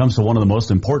 Well, when it comes to one of the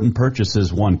most important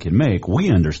purchases one can make,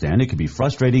 we understand it can be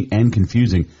frustrating and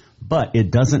confusing, but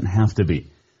it doesn't have to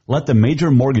be. Let the Major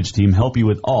Mortgage team help you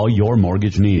with all your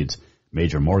mortgage needs.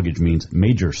 Major Mortgage means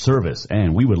major service,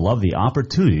 and we would love the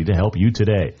opportunity to help you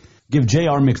today. Give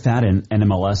J.R. McFadden,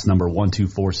 NMLS number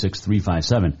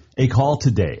 1246357, a call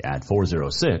today at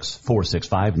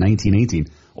 406-465-1918,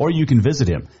 or you can visit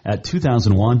him at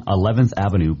 2001 11th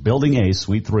Avenue, Building A,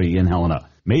 Suite 3 in Helena.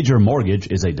 Major Mortgage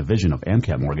is a division of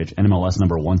AMCAP Mortgage, NMLS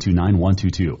number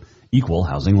 129122, equal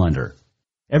housing lender.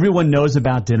 Everyone knows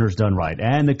about Dinners Done Right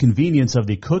and the convenience of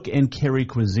the cook and carry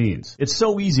cuisines. It's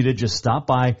so easy to just stop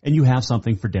by and you have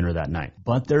something for dinner that night.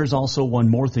 But there's also one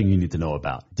more thing you need to know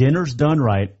about. Dinners Done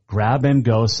Right Grab and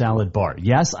Go Salad Bar.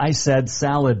 Yes, I said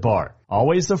salad bar.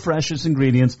 Always the freshest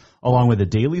ingredients, along with a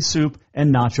daily soup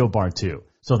and nacho bar too.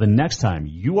 So the next time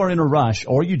you are in a rush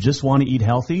or you just want to eat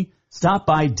healthy, stop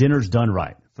by Dinners Done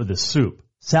Right for the soup,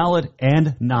 salad,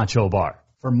 and nacho bar.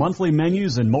 For monthly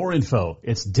menus and more info,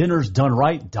 it's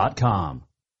dinnersdoneright.com.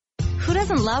 Who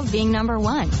doesn't love being number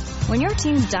one? When your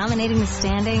team's dominating the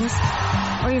standings,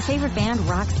 or your favorite band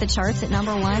rocks the charts at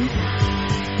number one,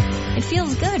 it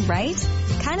feels good, right?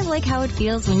 Kind of like how it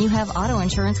feels when you have auto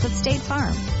insurance with State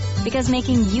Farm. Because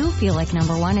making you feel like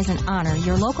number one is an honor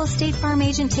your local State Farm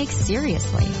agent takes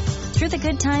seriously. Through the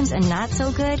good times and not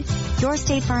so good, your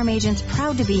State Farm agent's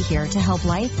proud to be here to help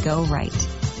life go right.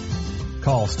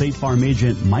 Call State Farm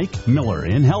agent Mike Miller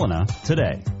in Helena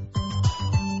today.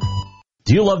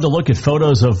 Do you love to look at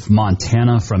photos of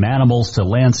Montana, from animals to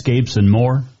landscapes and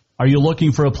more? Are you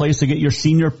looking for a place to get your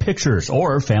senior pictures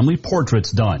or family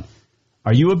portraits done?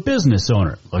 Are you a business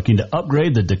owner looking to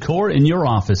upgrade the decor in your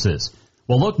offices?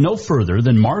 Well, look no further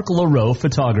than Mark LaRoe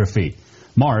Photography.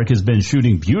 Mark has been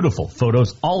shooting beautiful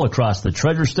photos all across the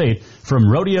Treasure State, from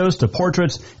rodeos to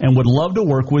portraits, and would love to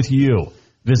work with you.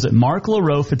 Visit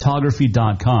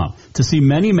marklaroephotography.com to see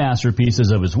many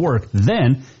masterpieces of his work.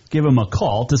 Then give him a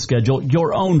call to schedule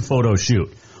your own photo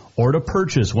shoot. Or to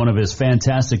purchase one of his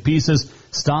fantastic pieces,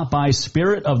 stop by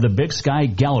Spirit of the Big Sky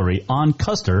Gallery on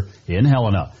Custer in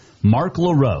Helena.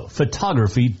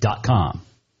 marklaroephotography.com.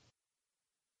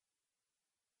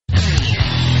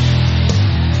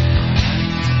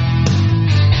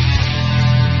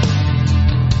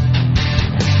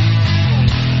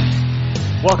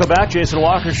 Welcome back, Jason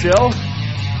Walker Show,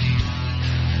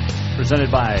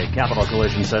 presented by Capital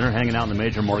Collision Center, hanging out in the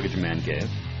Major Mortgage Man Cave.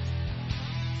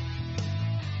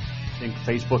 I think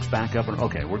Facebook's back up.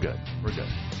 Okay, we're good. We're good.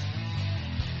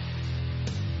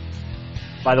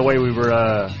 By the way, we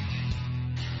were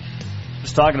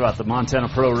just talking about the Montana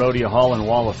Pro Rodeo Hall and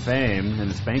Wall of Fame and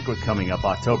its banquet coming up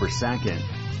October 2nd.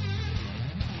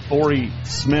 Forey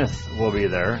Smith will be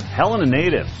there. Helena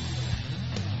native.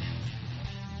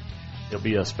 He'll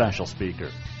be a special speaker.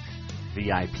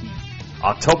 VIP.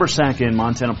 October 2nd,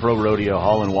 Montana Pro Rodeo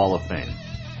Hall and Wall of Fame.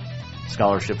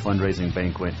 Scholarship fundraising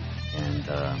banquet and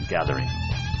gathering.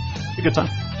 Be a good time.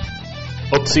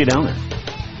 Hope to see you down there.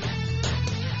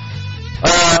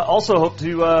 Also hope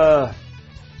to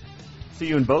see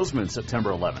you in Bozeman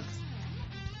September 11th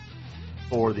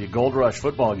for the Gold Rush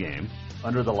football game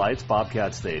under the lights,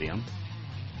 Bobcat Stadium.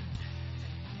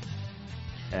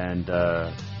 And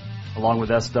along with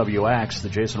SWX, the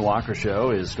Jason Walker Show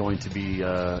is going to be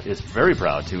is very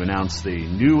proud to announce the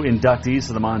new inductees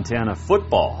to the Montana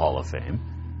Football Hall of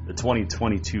Fame, the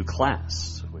 2022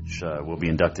 class, which will be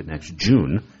inducted next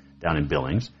June down in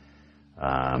Billings.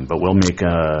 But we'll make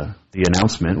the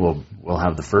announcement. We'll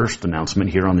have the first announcement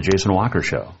here on the Jason Walker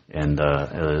Show, and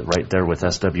right there with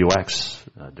SWX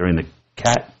during the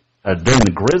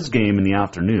Grizz game in the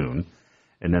afternoon,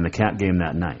 and then the Cat game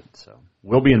that night. So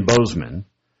we'll be in Bozeman,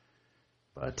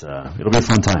 but it'll be a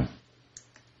fun time.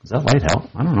 Is that light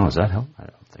help? I don't know. Is that help? I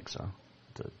don't think so.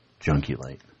 It's a junky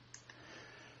light.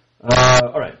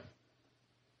 All right.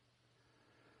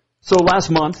 So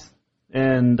last month.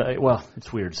 And,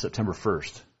 it's weird, September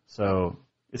 1st. So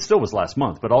it still was last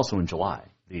month, but also in July.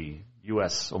 The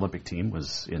U.S. Olympic team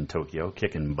was in Tokyo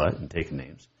kicking butt and taking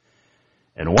names.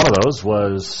 And one of those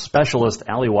was Specialist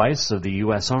Allie Weiss of the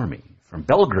U.S. Army from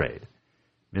Belgrade,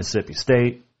 Mississippi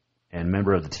State, and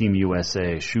member of the Team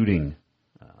USA shooting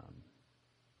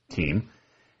team.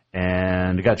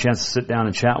 And I got a chance to sit down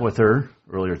and chat with her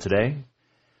earlier today.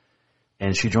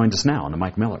 And she joined us now on the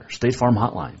Mike Miller State Farm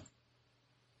Hotline.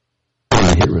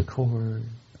 Hit record.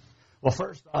 Well,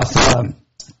 first off,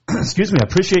 excuse me, I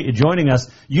appreciate you joining us.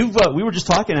 We were just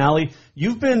talking, Allie.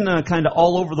 You've been kind of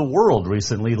all over the world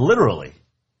recently, literally.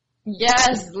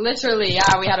 Yes, literally.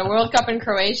 Yeah, we had a World Cup in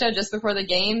Croatia just before the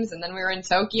games, and then we were in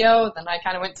Tokyo. Then I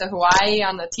kind of went to Hawaii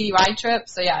on the TDY trip.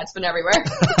 So yeah, it's been everywhere.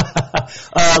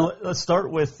 Let's start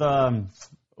with that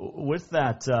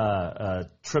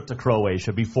trip to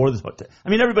Croatia before this. I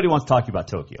mean, everybody wants to talk about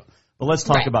Tokyo. But let's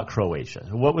talk about Croatia.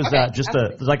 What was that? Just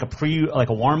a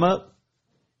warm up?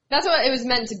 That's what it was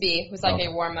meant to be. It was like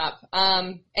a warm up.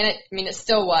 And it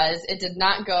still was. It did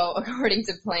not go according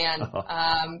to plan.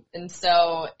 And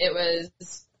so it was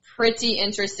pretty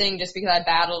interesting just because I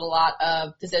battled a lot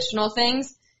of positional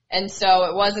things. And so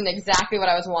it wasn't exactly what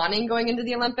I was wanting going into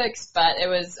the Olympics, but it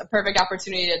was a perfect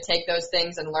opportunity to take those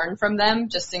things and learn from them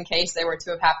just in case they were to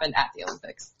have happened at the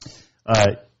Olympics.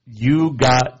 You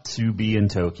got to be in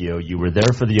Tokyo. You were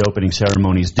there for the opening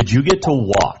ceremonies. Did you get to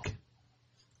walk?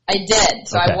 I did.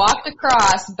 So I walked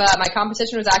across, but my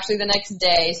competition was actually the next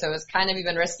day, so it was kind of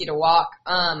even risky to walk.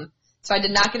 So I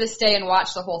did not get to stay and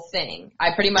watch the whole thing.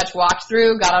 I pretty much walked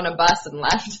through, got on a bus, and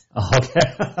left. Okay.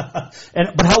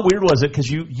 But how weird was it? Because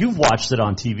you've watched it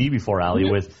on TV before, Allie,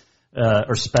 with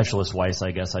or Specialist Weiss,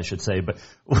 I guess I should say. But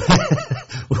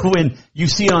when you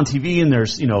see it on TV and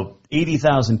there's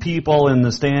 80,000 people in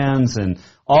the stands and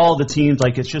all the teams,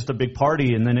 like it's just a big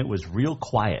party, and then it was real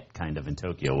quiet kind of in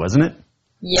Tokyo, wasn't it?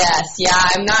 Yes, yeah,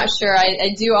 I'm not sure.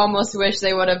 I do almost wish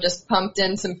they would have just pumped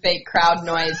in some fake crowd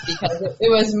noise because it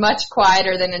was much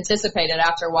quieter than anticipated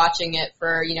after watching it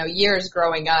for, years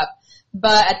growing up.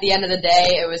 But at the end of the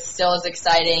day, it was still as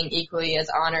exciting, equally as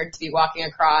honored to be walking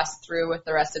across through with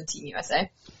the rest of Team USA.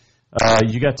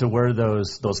 You got to wear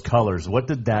those colors. What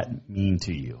did that mean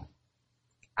to you?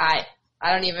 I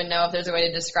don't even know if there's a way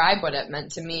to describe what it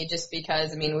meant to me, just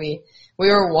because, we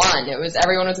were one.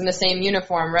 Everyone was in the same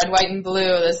uniform, red, white, and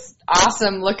blue, this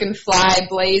awesome looking fly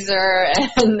blazer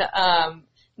and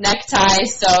necktie.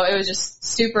 So it was just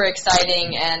super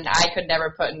exciting, and I could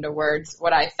never put into words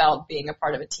what I felt being a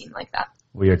part of a team like that.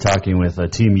 We are talking with a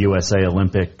Team USA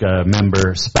Olympic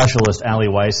member, Specialist Allie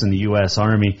Weiss in the U.S.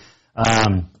 Army.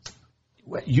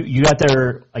 You got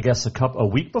there, I guess, a couple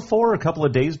of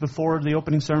days before the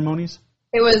opening ceremonies?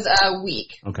 It was a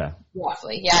week. Okay.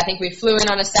 Roughly. Yeah, I think we flew in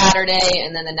on a Saturday,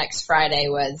 and then the next Friday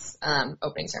was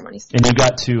opening ceremonies. And you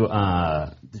got to,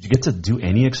 did you get to do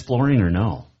any exploring or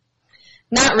no?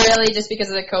 Not really, just because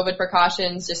of the COVID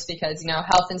precautions, just because,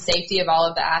 health and safety of all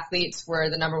of the athletes were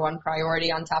the number one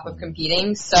priority on top of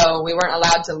competing. So we weren't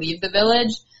allowed to leave the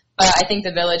village, but I think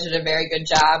the village did a very good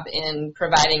job in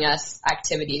providing us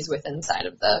activities inside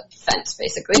of the fence,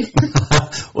 basically.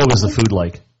 What was the food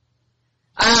like?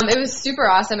 It was super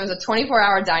awesome. It was a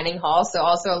 24-hour dining hall, so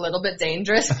also a little bit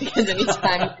dangerous because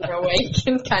anytime you're awake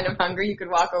and kind of hungry, you could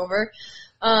walk over.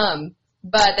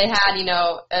 But they had,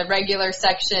 a regular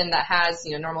section that has,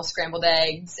 normal scrambled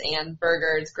eggs and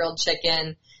burgers, grilled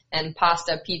chicken, and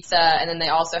pasta, pizza. And then they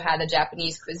also had the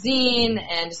Japanese cuisine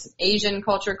and just Asian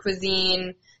culture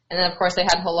cuisine. And then, of course, they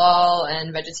had halal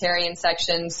and vegetarian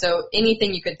sections. So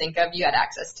anything you could think of, you had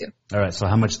access to. All right. So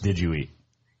how much did you eat?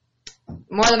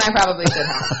 More than I probably should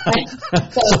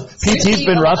have. So PT's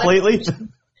been rough lately?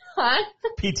 Huh?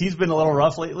 PT's been a little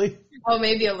rough lately? Oh,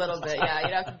 maybe a little bit,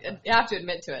 yeah. You have to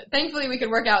admit to it. Thankfully, we could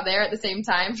work out there at the same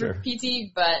time for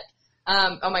PT, but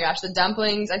oh my gosh, the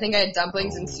dumplings. I think I had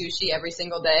dumplings and sushi every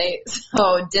single day.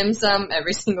 So dim sum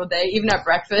every single day, even at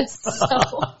breakfast. So.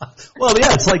 Well,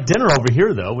 yeah, it's like dinner over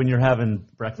here, though, when you're having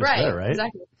breakfast there, right?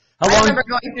 Exactly. I remember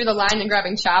going through the line and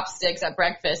grabbing chopsticks at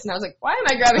breakfast, and I was like, why am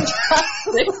I grabbing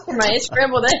chopsticks for my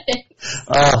scrambled eggs?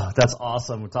 Oh, that's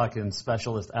awesome. We're talking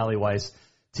Specialist Allie Weiss,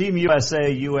 Team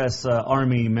USA, U.S.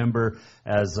 Army member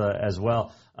as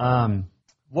well.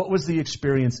 What was the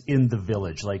experience in the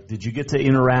village? Like, did you get to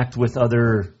interact with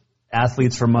other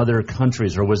athletes from other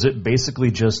countries, or was it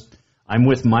basically just, I'm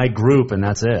with my group and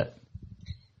that's it?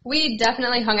 We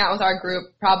definitely hung out with our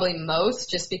group probably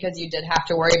most, just because you did have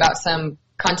to worry about some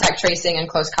contact tracing and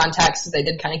close contacts, so they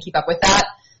did kind of keep up with that.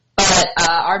 But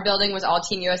our building was all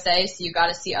Team USA, so you got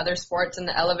to see other sports in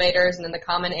the elevators and in the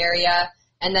common area.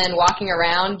 And then walking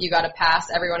around, you got to pass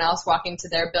everyone else walking to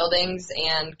their buildings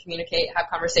and communicate, have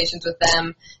conversations with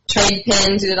them, trade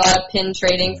pins. We did a lot of pin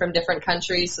trading from different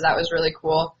countries, so that was really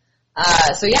cool.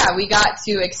 So yeah, we got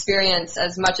to experience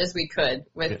as much as we could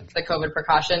with the COVID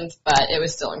precautions, but it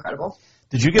was still incredible.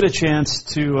 Did you get a chance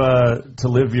to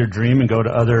live your dream and go to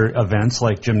other events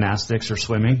like gymnastics or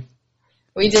swimming?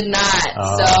 We did not.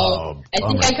 So I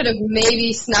think I could have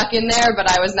maybe snuck in there,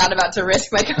 but I was not about to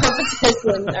risk my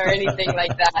competition or anything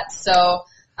like that. So,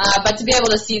 but to be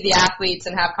able to see the athletes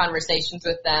and have conversations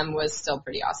with them was still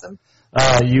pretty awesome.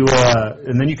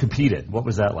 And then you competed. What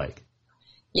was that like?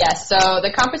 Yes. So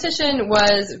the competition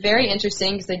was very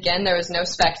interesting because, again, there was no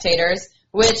spectators,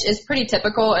 which is pretty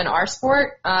typical in our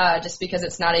sport, just because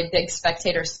it's not a big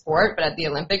spectator sport, but at the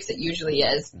Olympics it usually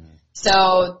is. Mm-hmm.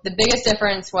 So the biggest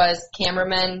difference was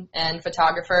cameramen and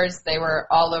photographers. They were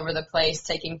all over the place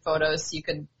taking photos, so you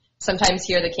could sometimes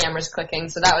hear the cameras clicking,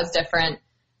 so that was different.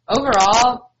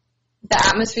 Overall, the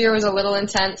atmosphere was a little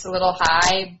intense, a little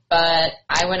high, but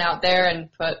I went out there and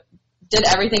did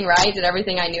everything right, did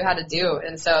everything I knew how to do,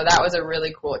 and so that was a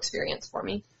really cool experience for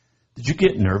me. Did you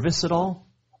get nervous at all?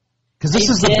 Because this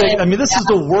is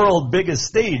the world biggest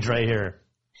stage right here.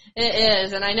 It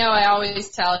is, and I know I always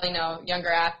tell, younger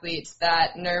athletes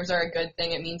that nerves are a good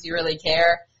thing. It means you really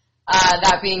care.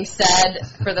 That being said,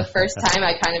 for the first time,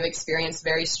 I kind of experienced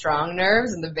very strong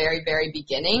nerves in the very, very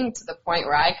beginning, to the point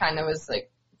where I kind of was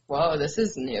like, whoa, this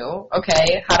is new.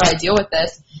 Okay, how do I deal with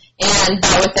this? And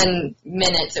within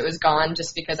minutes, it was gone,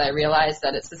 just because I realized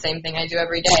that it's the same thing I do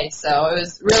every day. So it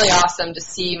was really awesome to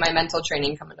see my mental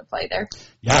training come into play there.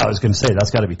 Yeah, I was going to say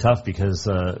that's got to be tough, because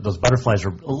those butterflies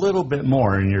are a little bit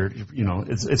more, and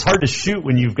it's hard to shoot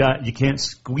when you can't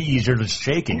squeeze, you're just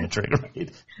shaking a trigger.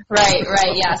 Right,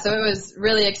 yeah. So it was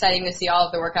really exciting to see all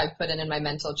of the work I put in my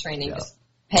mental training just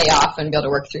pay off and be able to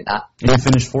work through that. And you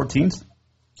finished 14th?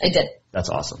 I did. That's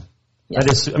awesome.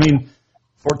 Yes. That is,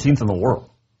 14th in the world.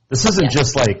 This isn't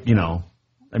just like, there's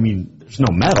no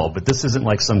medal, but this isn't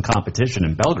like some competition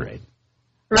in Belgrade.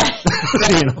 Right.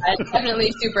 It's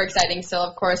definitely super exciting still.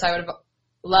 Of course, I would have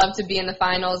loved to be in the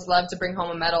finals, loved to bring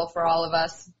home a medal for all of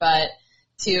us, but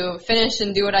to finish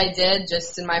and do what I did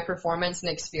just in my performance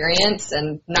and experience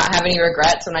and not have any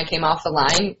regrets when I came off the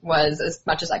line was as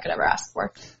much as I could ever ask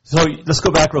for. So let's go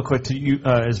back real quick to you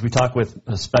as we talk with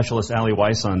Specialist Allie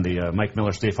Weiss on the Mike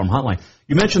Miller State Farm Hotline.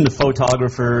 You mentioned the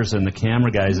photographers and the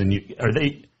camera guys, and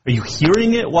are you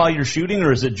hearing it while you're shooting,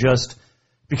 or is it just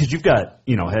because you've got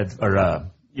head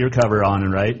or ear cover on,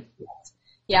 and right?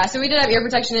 Yeah, so we did have ear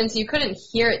protection in, so you couldn't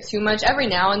hear it too much. Every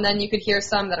now and then you could hear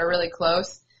some that are really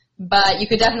close. But you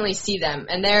could definitely see them,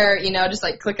 and they're, just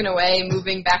like clicking away,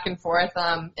 moving back and forth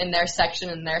in their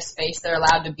section, in their space they're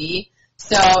allowed to be.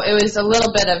 So it was a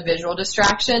little bit of visual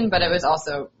distraction, but it was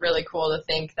also really cool to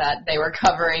think that they were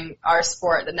covering our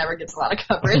sport that never gets a lot of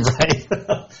coverage.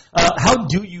 Right. How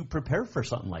do you prepare for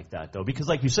something like that, though? Because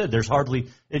like you said, there's hardly,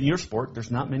 in your sport, there's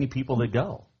not many people that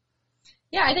go.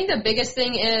 Yeah, I think the biggest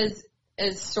thing is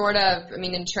sort of,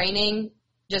 in training,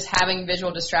 just having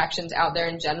visual distractions out there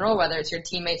in general, whether it's your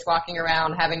teammates walking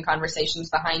around, having conversations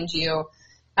behind you,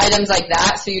 items like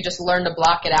that. So you just learn to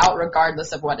block it out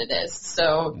regardless of what it is.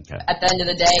 So At the end of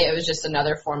the day, it was just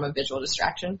another form of visual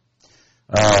distraction.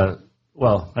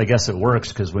 Well, I guess it works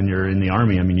because when you're in the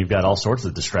Army, I mean, you've got all sorts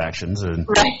of distractions, and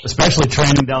especially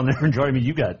training down there in Georgia. I mean,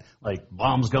 you got like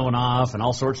bombs going off and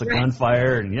all sorts of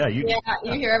gunfire, and you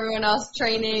hear everyone else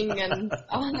training and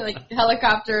like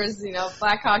helicopters,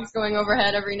 Black Hawks going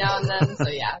overhead every now and then. So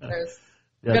there's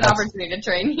good opportunity to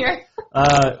train here.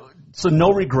 So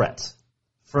no regrets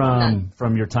from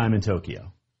your time in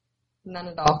Tokyo. None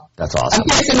at all. That's awesome. Of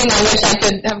course, I wish I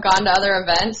could have gone to other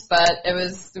events, but it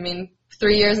was,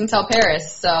 3 years until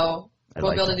Paris, so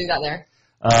we'll be able to do that there.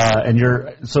 And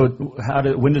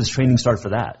when does training start for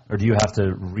that? Or do you have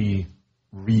to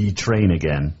retrain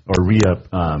again or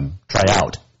try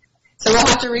out? So we'll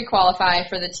have to requalify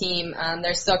for the team.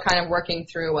 They're still kind of working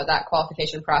through what that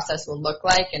qualification process will look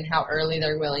like and how early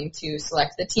they're willing to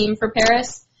select the team for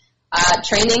Paris.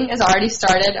 Training has already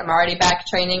started. I'm already back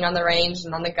training on the range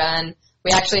and on the gun.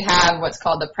 We actually have what's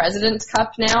called the President's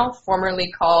Cup now,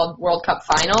 formerly called World Cup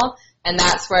Final. And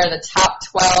that's where the top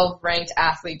 12 ranked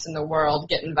athletes in the world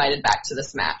get invited back to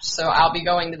this match. So I'll be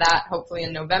going to that hopefully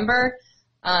in November.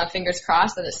 Fingers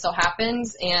crossed that it still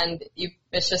happens. And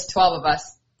it's just 12 of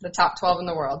us, the top 12 in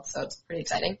the world. So it's pretty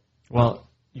exciting. Well,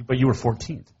 but you were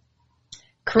 14th.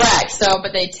 Correct.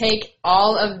 But they take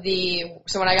all of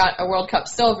so when I got a World Cup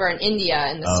silver in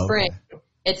India in the spring,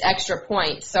 it's extra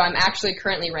points. So I'm actually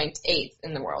currently ranked 8th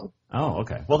in the world. Oh,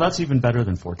 okay. Well, that's even better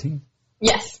than 14th.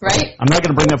 Yes, right? I'm not going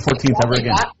to bring up 14th ever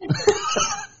again.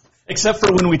 Except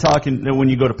for when we talk when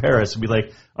you go to Paris, we'll be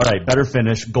like, all right, better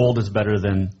finish. Gold is better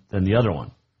than the other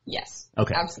one. Yes.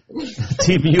 Okay. Absolutely.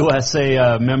 Team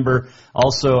USA member,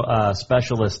 also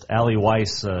specialist Allie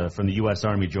Weiss from the U.S.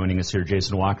 Army joining us here,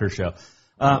 Jason Walker Show.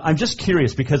 I'm just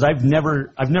curious because I've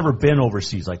never been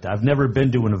overseas like that. I've never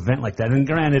been to an event like that. And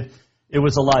granted, it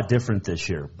was a lot different this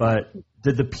year, but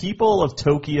did the people of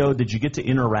Tokyo, did you get to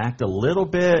interact a little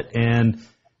bit? And,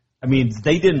 I mean,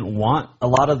 they didn't want a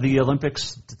lot of the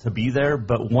Olympics to be there,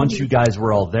 but once you guys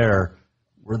were all there,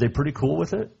 were they pretty cool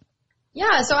with it?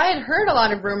 Yeah, so I had heard a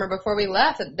lot of rumor before we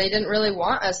left that they didn't really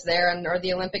want us there or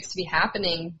the Olympics to be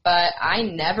happening, but I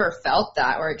never felt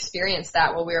that or experienced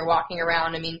that while we were walking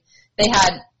around. I mean, they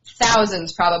had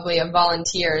thousands probably of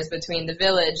volunteers between the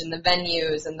village and the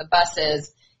venues and the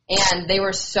buses. And they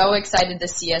were so excited to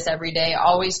see us every day,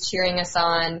 always cheering us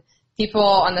on. People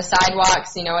on the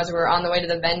sidewalks, as we were on the way to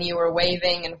the venue, were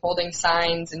waving and holding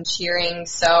signs and cheering.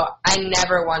 So I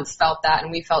never once felt that,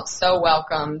 and we felt so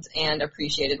welcomed and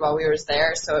appreciated while we were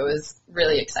there. So it was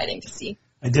really exciting to see.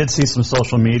 I did see some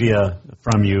social media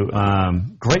from you.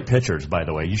 Great pictures, by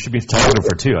the way. You should be a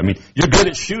photographer, too. I mean, you're good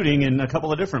at shooting in a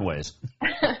couple of different ways.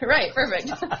 Right,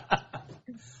 perfect.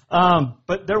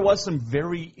 But there was some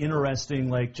very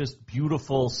interesting, just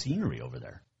beautiful scenery over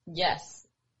there. Yes,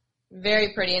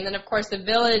 very pretty. And then, of course, the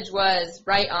village was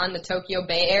right on the Tokyo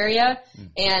Bay area,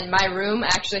 and my room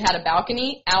actually had a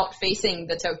balcony out facing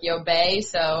the Tokyo Bay.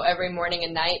 So every morning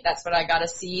and night, that's what I got to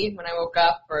see when I woke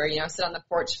up, or sit on the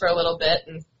porch for a little bit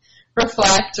and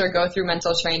reflect or go through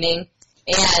mental training.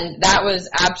 And that was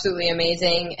absolutely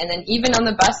amazing. And then even on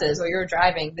the buses while you were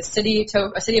driving, the city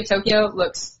of Tokyo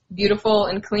looks beautiful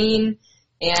and clean.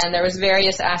 And there was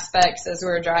various aspects as we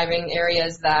were driving,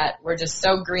 areas that were just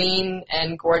so green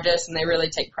and gorgeous, and they really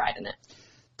take pride in it.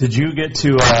 Did you get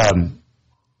to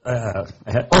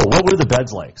what were the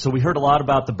beds like? So we heard a lot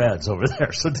about the beds over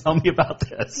there. So tell me about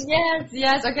this.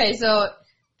 Yes. Okay, so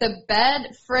the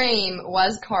bed frame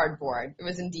was cardboard. It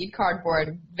was indeed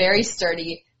cardboard, very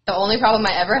sturdy. The only problem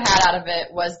I ever had out of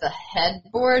it was the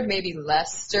headboard, maybe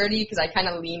less sturdy, because I kind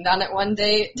of leaned on it one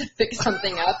day to fix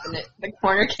something up, and the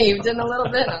corner caved in a little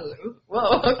bit. And I was like,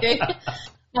 whoa, okay.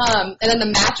 And then the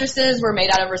mattresses were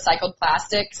made out of recycled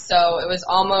plastic, so it was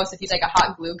almost, if you take a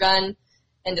hot glue gun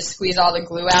and just squeeze all the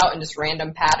glue out and just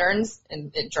random patterns,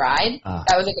 and it dried.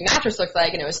 That was what the mattress looked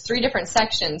like, and it was 3 different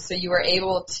sections, so you were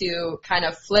able to kind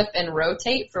of flip and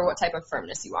rotate for what type of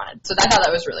firmness you wanted. So I thought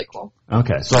that was really cool.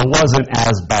 Okay, so it wasn't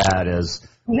as bad as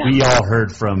we all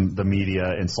heard from the media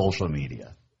and social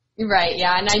media. Right,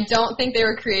 yeah, and I don't think they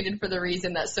were created for the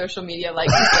reason that social media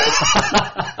likes to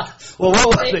say. Well, what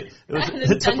was it?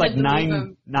 It took like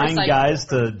nine guys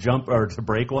to jump or to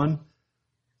break one?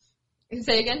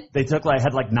 Say again? They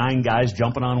had 9 guys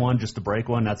jumping on one just to break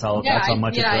one. That's how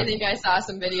much it took. I think I saw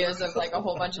some videos of a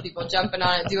whole bunch of people jumping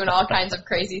on it, doing all kinds of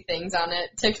crazy things on it.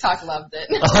 TikTok loved it.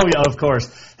 Oh yeah, of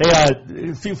course. Hey,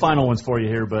 a few final ones for you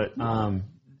here, but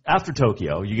after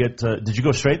Tokyo, did you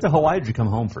go straight to Hawaii or did you come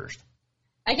home first?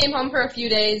 I came home for a few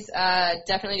days,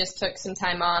 definitely just took some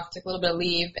time off, took a little bit of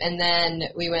leave, and then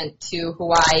we went to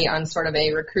Hawaii on sort of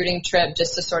a recruiting trip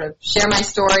just to sort of share my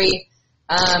story,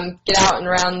 get out and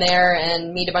around there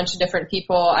and meet a bunch of different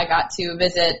people. I got to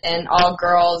visit an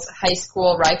all-girls high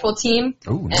school rifle team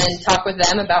and talk with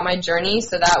them about my journey.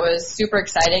 So that was super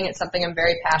exciting. It's something I'm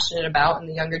very passionate about, and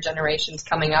the younger generations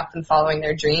coming up and following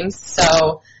their dreams.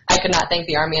 So I could not thank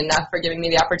the Army enough for giving me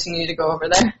the opportunity to go over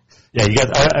there. Yeah, you guys.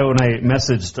 When I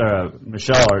messaged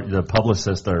Michelle, the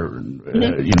publicist, or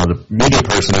the media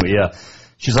person,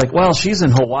 she's like, "Well, she's in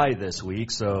Hawaii this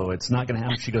week, so it's not going to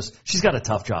happen." She goes, "She's got a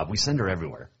tough job. We send her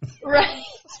everywhere." Right.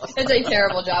 It's a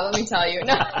terrible job, let me tell you.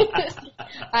 No,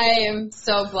 I am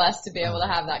so blessed to be able to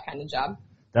have that kind of job.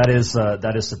 That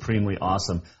is supremely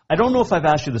awesome. I don't know if I've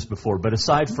asked you this before, but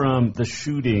aside from the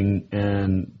shooting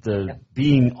and the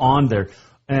being on there,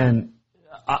 and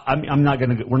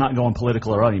we're not going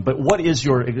political or anything, but what is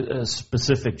your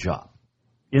specific job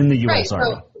in the U.S.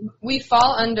 Army? So we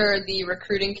fall under the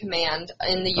recruiting command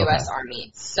in the U.S.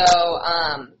 Army. So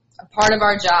a part of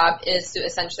our job is to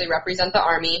essentially represent the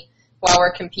Army while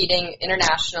we're competing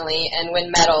internationally and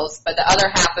win medals. But the other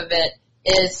half of it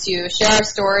is to share our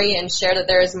story and share that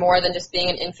there is more than just being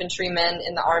an infantryman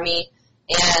in the Army,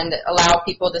 and allow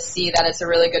people to see that it's a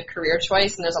really good career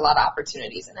choice and there's a lot of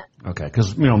opportunities in it. Okay,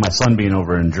 because my son being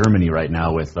over in Germany right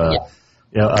now with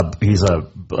he's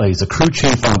a crew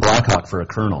chief on Blackhawk for a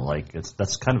colonel.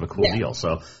 That's kind of a cool deal.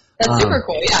 So that's super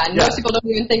cool. Yeah, and most people don't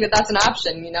even think that that's an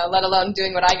option. Let alone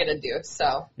doing what I get to do.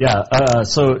 So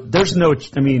so there's no.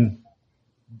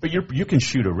 But you can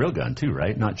shoot a real gun too,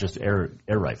 right? Not just air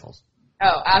rifles.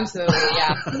 Oh, absolutely,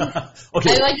 yeah.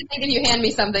 Okay. I like to think if you hand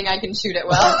me something, I can shoot it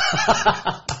well.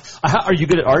 Are you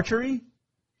good at archery?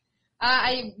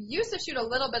 I used to shoot a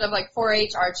little bit of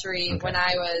 4-H archery when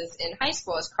I was in high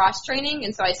school as cross training,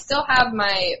 and so I still have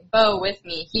my bow with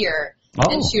me here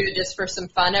and shoot it just for some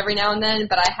fun every now and then,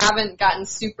 but I haven't gotten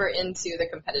super into the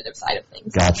competitive side of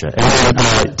things. Gotcha.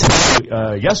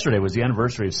 And yesterday was the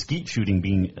anniversary of skeet shooting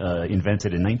being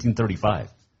invented in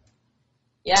 1935.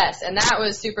 Yes, and that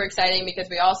was super exciting because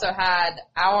we also had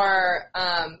our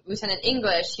Lieutenant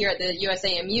English here at the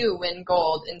USAMU win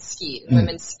gold in skeet,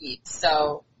 women's skeet.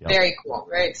 So very cool,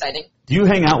 very exciting. Do you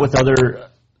hang out with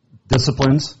other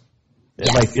disciplines?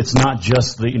 Yes. It's not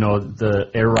just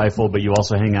the air rifle, but you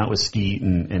also hang out with skeet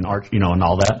and arch, and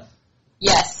all that?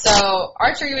 Yes, so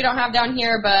archery we don't have down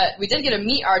here, but we did get to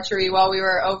meet archery while we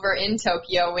were over in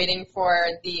Tokyo waiting for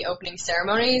the opening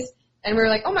ceremonies. And we were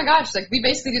like, oh my gosh, we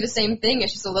basically do the same thing.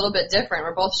 It's just a little bit different.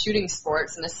 We're both shooting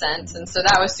sports in a sense. And so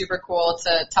that was super cool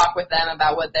to talk with them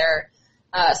about what their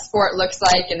sport looks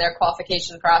like and their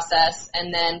qualification process.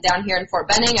 And then down here in Fort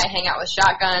Benning, I hang out with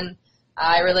Shotgun.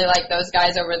 I really like those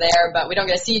guys over there, but we don't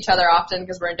get to see each other often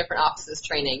because we're in different offices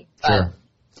training. Sure.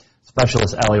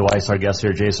 Specialist Allie Weiss, our guest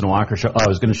here, Jason Walker. I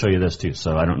was going to show you this too,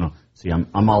 so I don't know. See,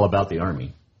 I'm all about the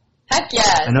Army. Heck yeah,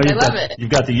 I love it. You've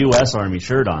got the U.S. Army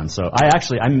shirt on, so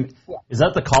is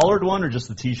that the collared one or just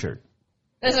the T-shirt?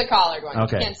 There's a collared one.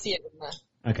 Okay. You can't see it in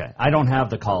the... Okay, I don't have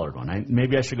the collared one.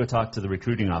 Maybe I should go talk to the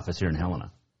recruiting office here in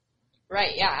Helena.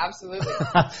 Right, yeah, absolutely.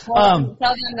 Tell them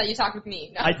that you talked with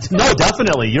me. No,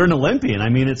 definitely. You're an Olympian.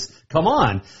 Come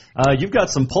on. You've got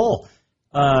some pull.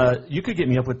 You could get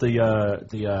me up with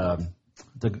the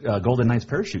Golden Knights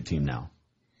parachute team now.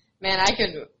 Man, I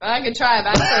could try,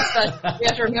 but we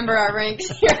have to remember our ranks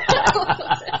here.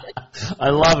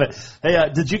 I love it. Hey,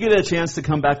 did you get a chance to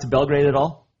come back to Belgrade at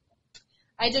all?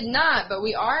 I did not, but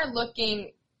we are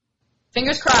looking,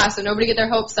 fingers crossed, so nobody get their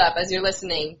hopes up as you're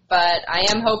listening, but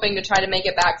I am hoping to try to make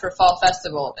it back for Fall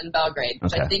Festival in Belgrade,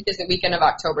 which I think is the weekend of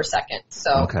October 2nd.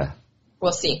 So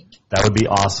we'll see. That would be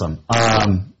awesome.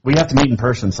 We have to meet in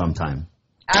person sometime.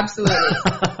 Absolutely.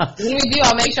 When we do,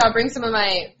 I'll make sure I'll bring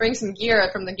some gear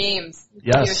from the games.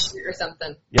 Yes. Do a shoot or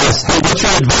something. Yes. Hey, what's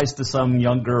your advice to some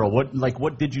young girl?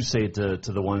 What did you say to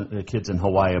the kids in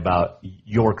Hawaii about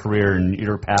your career and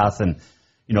your path and,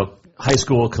 high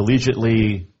school,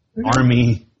 collegiately,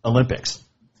 Army, Olympics?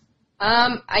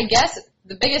 I guess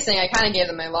the biggest thing, I kind of gave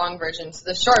them my long version. So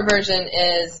the short version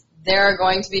is there are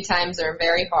going to be times that are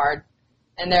very hard,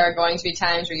 and there are going to be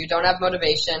times where you don't have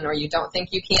motivation or you don't think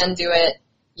you can do it.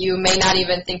 You may not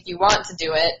even think you want to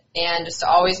do it, and just to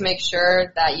always make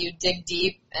sure that you dig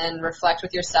deep and reflect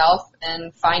with yourself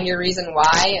and find your reason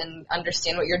why and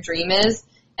understand what your dream is,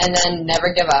 and then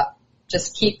never give up.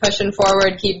 Just keep pushing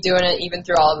forward, keep doing it even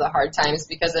through all of the hard times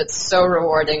because it's so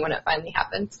rewarding when it finally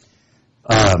happens.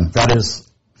 That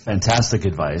is fantastic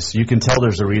advice. You can tell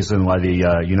there's a reason why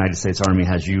the United States Army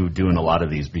has you doing a lot of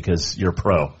these because you're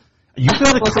pro. You've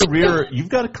got a career. You've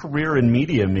got a career in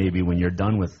media maybe when you're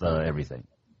done with everything.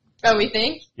 Oh, we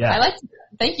think? Yeah.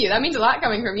 Thank you. That means a lot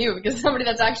coming from you because somebody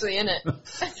that's actually in it.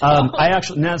 It's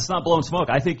not blowing smoke.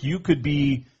 I think you could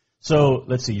be So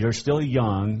let's see, you're still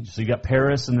young. So you got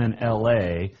Paris and then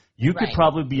L.A. You could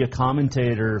probably be a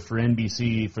commentator for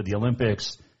NBC for the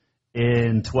Olympics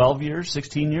in 12 years,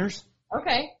 16 years.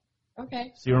 Okay.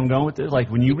 See where I'm going with this? Like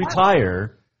when you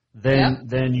retire,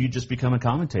 then you just become a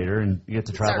commentator and you get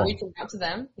to travel. Start reaching out to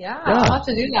them. Yeah, I'll have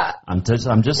to do that. I'm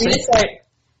just saying.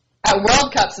 At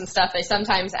World Cups and stuff, they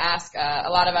sometimes ask a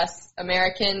lot of us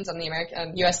Americans on the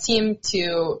American U.S. team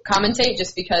to commentate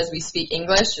just because we speak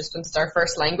English, just since it's our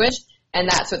first language, and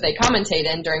that's what they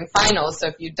commentate in during finals. So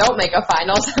if you don't make a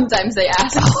final, sometimes they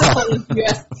ask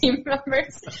U.S. team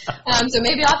members. So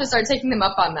maybe I'll have to start taking them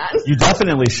up on that. You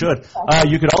definitely should.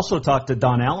 You could also talk to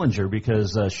Dawn Allinger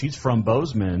because she's from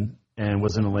Bozeman and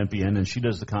was an Olympian, and she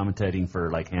does the commentating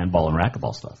for like handball and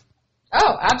racquetball stuff.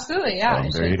 Oh, absolutely, yeah.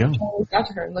 So, there you go. Reach out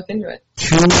to her and look into it.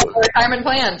 Retirement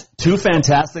planned. 2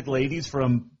 fantastic ladies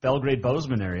from Belgrade,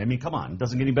 Bozeman area. I mean, come on. It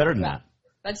doesn't get any better than that.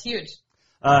 That's huge.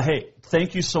 Hey,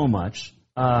 thank you so much.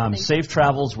 Safe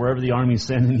travels wherever the Army's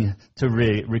sending you to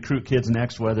recruit kids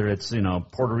next, whether it's,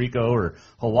 Puerto Rico or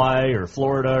Hawaii or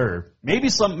Florida or maybe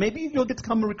you'll get to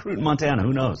come and recruit in Montana.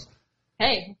 Who knows?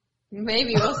 Hey.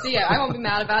 Maybe. We'll see. I won't be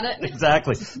mad about it.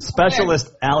 Exactly. Specialist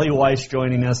Allie Weiss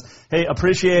joining us. Hey,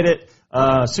 appreciate it.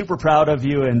 Super proud of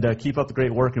you, and keep up the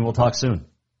great work, and we'll talk soon.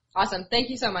 Awesome. Thank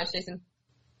you so much, Jason.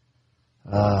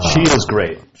 She is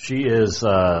great. She is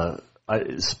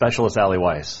Specialist Allie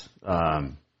Weiss.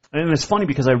 And it's funny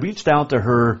because I reached out to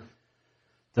her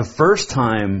the first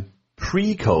time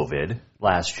pre-COVID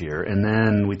last year, and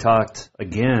then we talked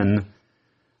again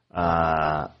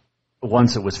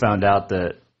once it was found out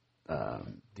that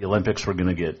the Olympics were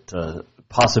going to get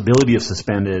possibility of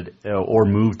suspended or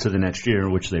moved to the next year,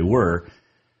 which they were.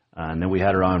 And then we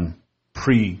had her on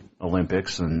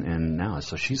pre-Olympics and now.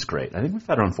 So she's great. I think we've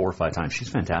had her on 4 or 5 times. She's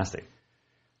fantastic.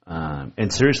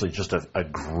 And seriously, just a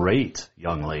great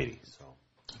young lady. So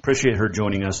appreciate her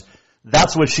joining us.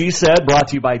 That's what she said, brought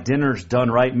to you by Dinner's Done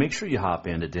Right. Make sure you hop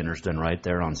into Dinner's Done Right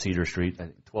there on Cedar Street,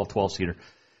 1212 Cedar,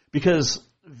 because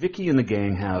Vicky and the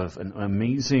gang have an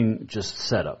amazing just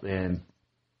setup, and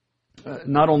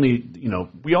not only,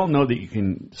 we all know that you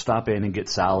can stop in and get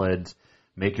salads,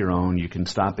 make your own. You can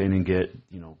stop in and get,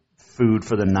 food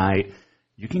for the night.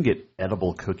 You can get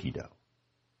edible cookie dough,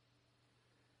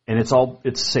 and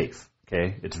it's safe.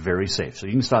 Okay, it's very safe. So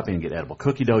you can stop in and get edible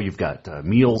cookie dough. You've got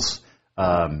meals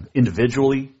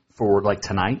individually for like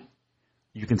tonight.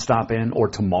 You can stop in, or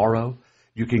tomorrow.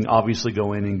 You can obviously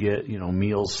go in and get,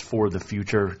 meals for the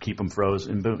future, keep them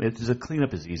frozen. Boom. The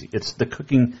cleanup is easy. It's the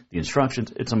cooking, the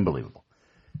instructions. It's unbelievable.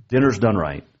 Dinner's Done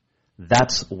Right.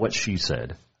 That's what she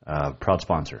said. Proud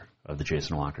sponsor of the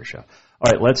Jason Walker Show.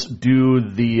 All right, let's do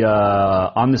the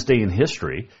On This Day in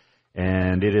History.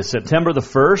 And it is September the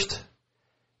 1st.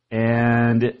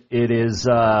 And it is,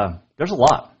 there's a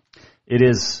lot. It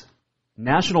is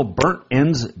National Burnt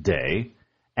Ends Day.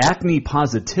 Acne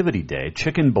Positivity Day,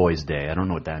 Chicken Boys Day, I don't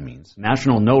know what that means.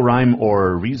 National No Rhyme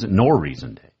or Reason Nor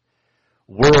Reason Day.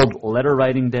 World Letter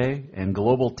Writing Day and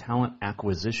Global Talent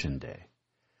Acquisition Day.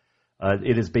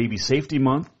 It is Baby Safety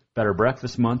Month, Better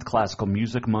Breakfast Month, Classical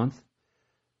Music Month,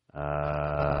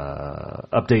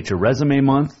 Update Your Resume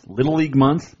Month, Little League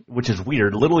Month, which is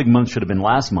weird. Little League Month should have been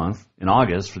last month in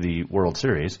August for the World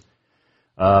Series.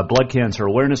 Blood Cancer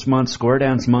Awareness Month, Square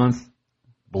Dance Month,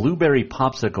 Blueberry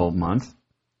Popsicle Month,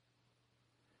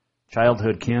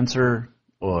 Childhood Cancer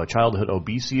or Childhood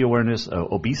Obesity Awareness,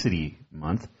 Obesity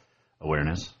Month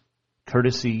Awareness,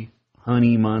 Courtesy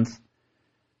Honey Month,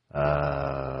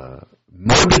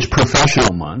 Mortgage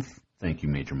Professional Month. Thank you,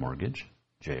 Major Mortgage,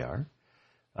 JR.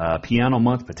 Piano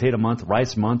Month, Potato Month,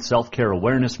 Rice Month, Self-Care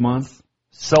Awareness Month,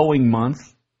 Sewing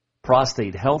Month,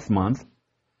 Prostate Health Month,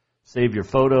 Save Your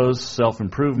Photos,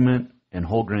 Self-Improvement, and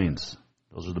Whole Grains.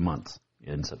 Those are the months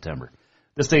in September.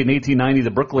 This day in 1890, the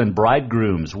Brooklyn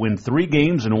Bridegrooms win 3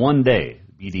 games in one day,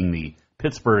 beating the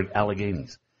Pittsburgh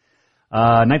Alleghenies.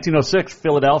 1906,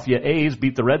 Philadelphia A's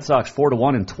beat the Red Sox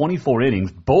 4-1 in 24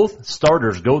 innings. Both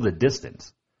starters go the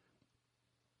distance.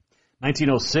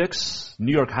 1906,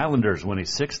 New York Highlanders win a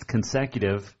 6th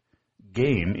consecutive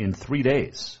game in 3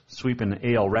 days, sweeping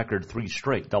the AL record 3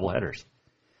 straight doubleheaders.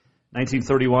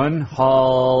 1931,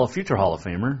 future Hall of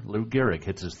Famer Lou Gehrig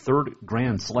hits his 3rd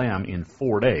Grand Slam in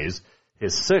 4 days,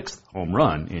 his 6th home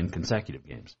run in consecutive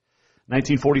games.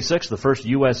 1946, the first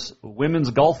U.S.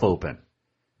 Women's Golf Open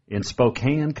in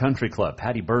Spokane Country Club.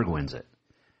 Patty Berg wins it.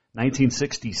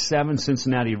 1967,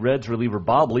 Cincinnati Reds reliever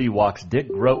Bob Lee walks Dick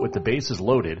Groat with the bases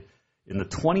loaded in the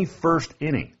 21st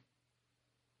inning.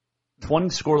 20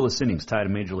 scoreless innings tied a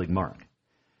Major League mark.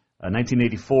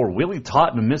 1984, Willie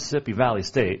Totten of Mississippi Valley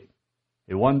State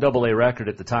A 1AA record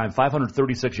at the time,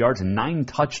 536 yards and 9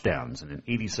 touchdowns in an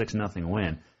 86-0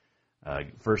 win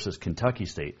versus Kentucky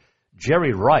State.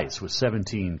 Jerry Rice with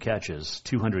 17 catches,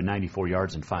 294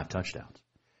 yards and 5 touchdowns.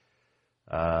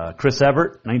 Chris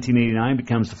Evert, 1989,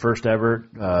 becomes the first ever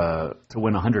to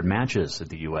win 100 matches at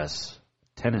the U.S.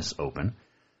 Tennis Open.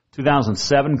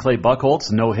 2007, Clay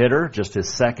Buchholz, no-hitter, just his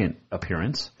second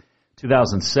appearance.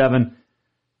 2007,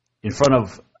 in front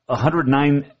of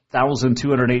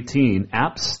 109,218,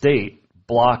 App State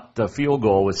blocked a field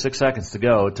goal with 6 seconds to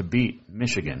go to beat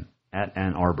Michigan at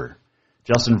Ann Arbor.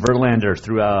 Justin Verlander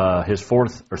threw his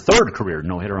third career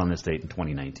no-hitter on this date in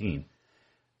 2019.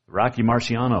 Rocky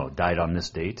Marciano died on this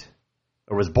date,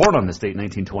 or was born on this date in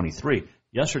 1923.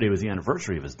 Yesterday was the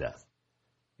anniversary of his death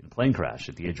in a plane crash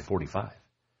at the age of 45.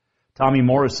 Tommy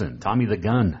Morrison, Tommy the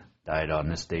Gun, died on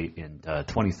this date in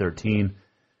 2013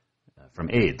 from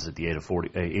AIDS at the age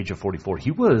of 44.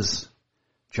 He was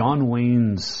John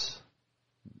Wayne's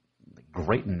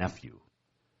great-nephew.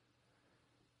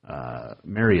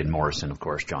 Marion Morrison, of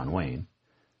course, John Wayne.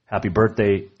 Happy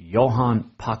birthday,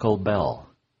 Johann Pachelbel,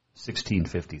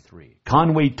 1653.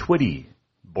 Conway Twitty,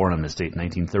 born on this date in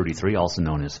 1933, also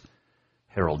known as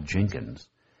Harold Jenkins.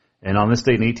 And on this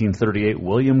date in 1838,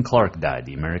 William Clark died,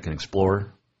 the American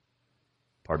explorer,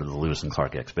 part of the Lewis and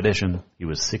Clark expedition. He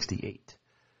was 68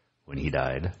 when he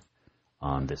died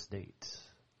on this date.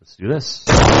 Let's do this.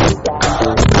 We're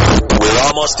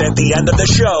almost at the end of the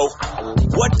show.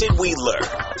 What did we learn?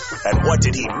 And what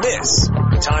did he miss?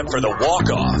 Time for the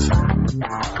walk-off.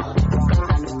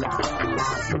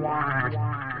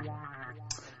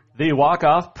 The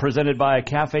walk-off presented by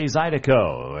Cafe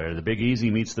Zydeco, where the Big Easy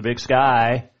meets the Big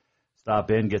Sky. Stop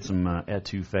in, get some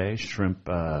etouffee, shrimp,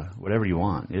 whatever you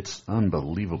want. It's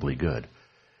unbelievably good.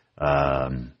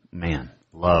 Man,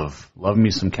 love me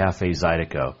some Cafe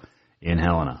Zydeco in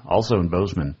Helena. Also in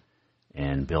Bozeman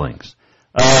and Billings.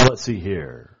 Let's see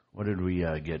here. What did we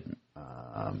get?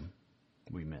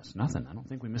 We missed nothing. I don't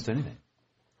think we missed anything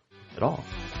at all.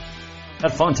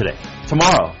 Had fun today.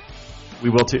 Tomorrow, we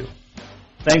will too.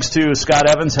 Thanks to Scott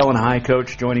Evans, Helena High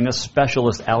coach, joining us.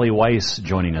 Specialist Allie Weiss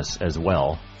joining us as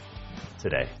well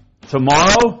today.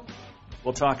 Tomorrow,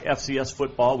 we'll talk FCS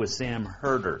football with Sam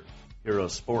Herder, Hero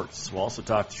Sports. We'll also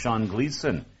talk to Sean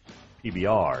Gleason,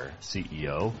 PBR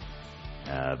CEO,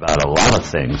 about a lot of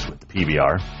things with the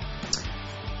PBR.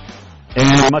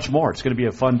 And much more. It's going to be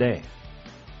a fun day.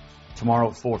 Tomorrow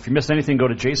at 4. If you missed anything, go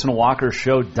to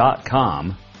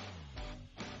JasonWalkerShow.com.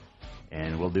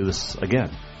 And we'll do this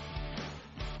again.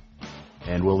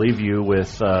 And we'll leave you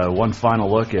with one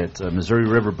final look at Missouri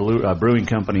River Brewing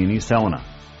Company in East Helena.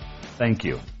 Thank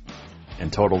you.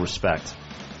 And total respect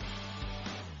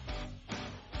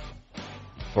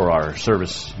for our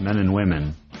servicemen and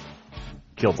women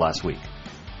killed last week.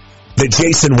 The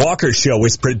Jason Walker Show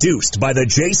is produced by the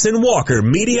Jason Walker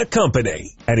Media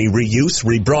Company. Any reuse,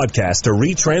 rebroadcast, or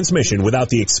retransmission without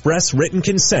the express written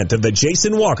consent of the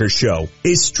Jason Walker Show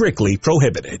is strictly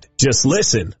prohibited. Just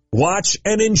listen, watch,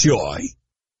 and enjoy.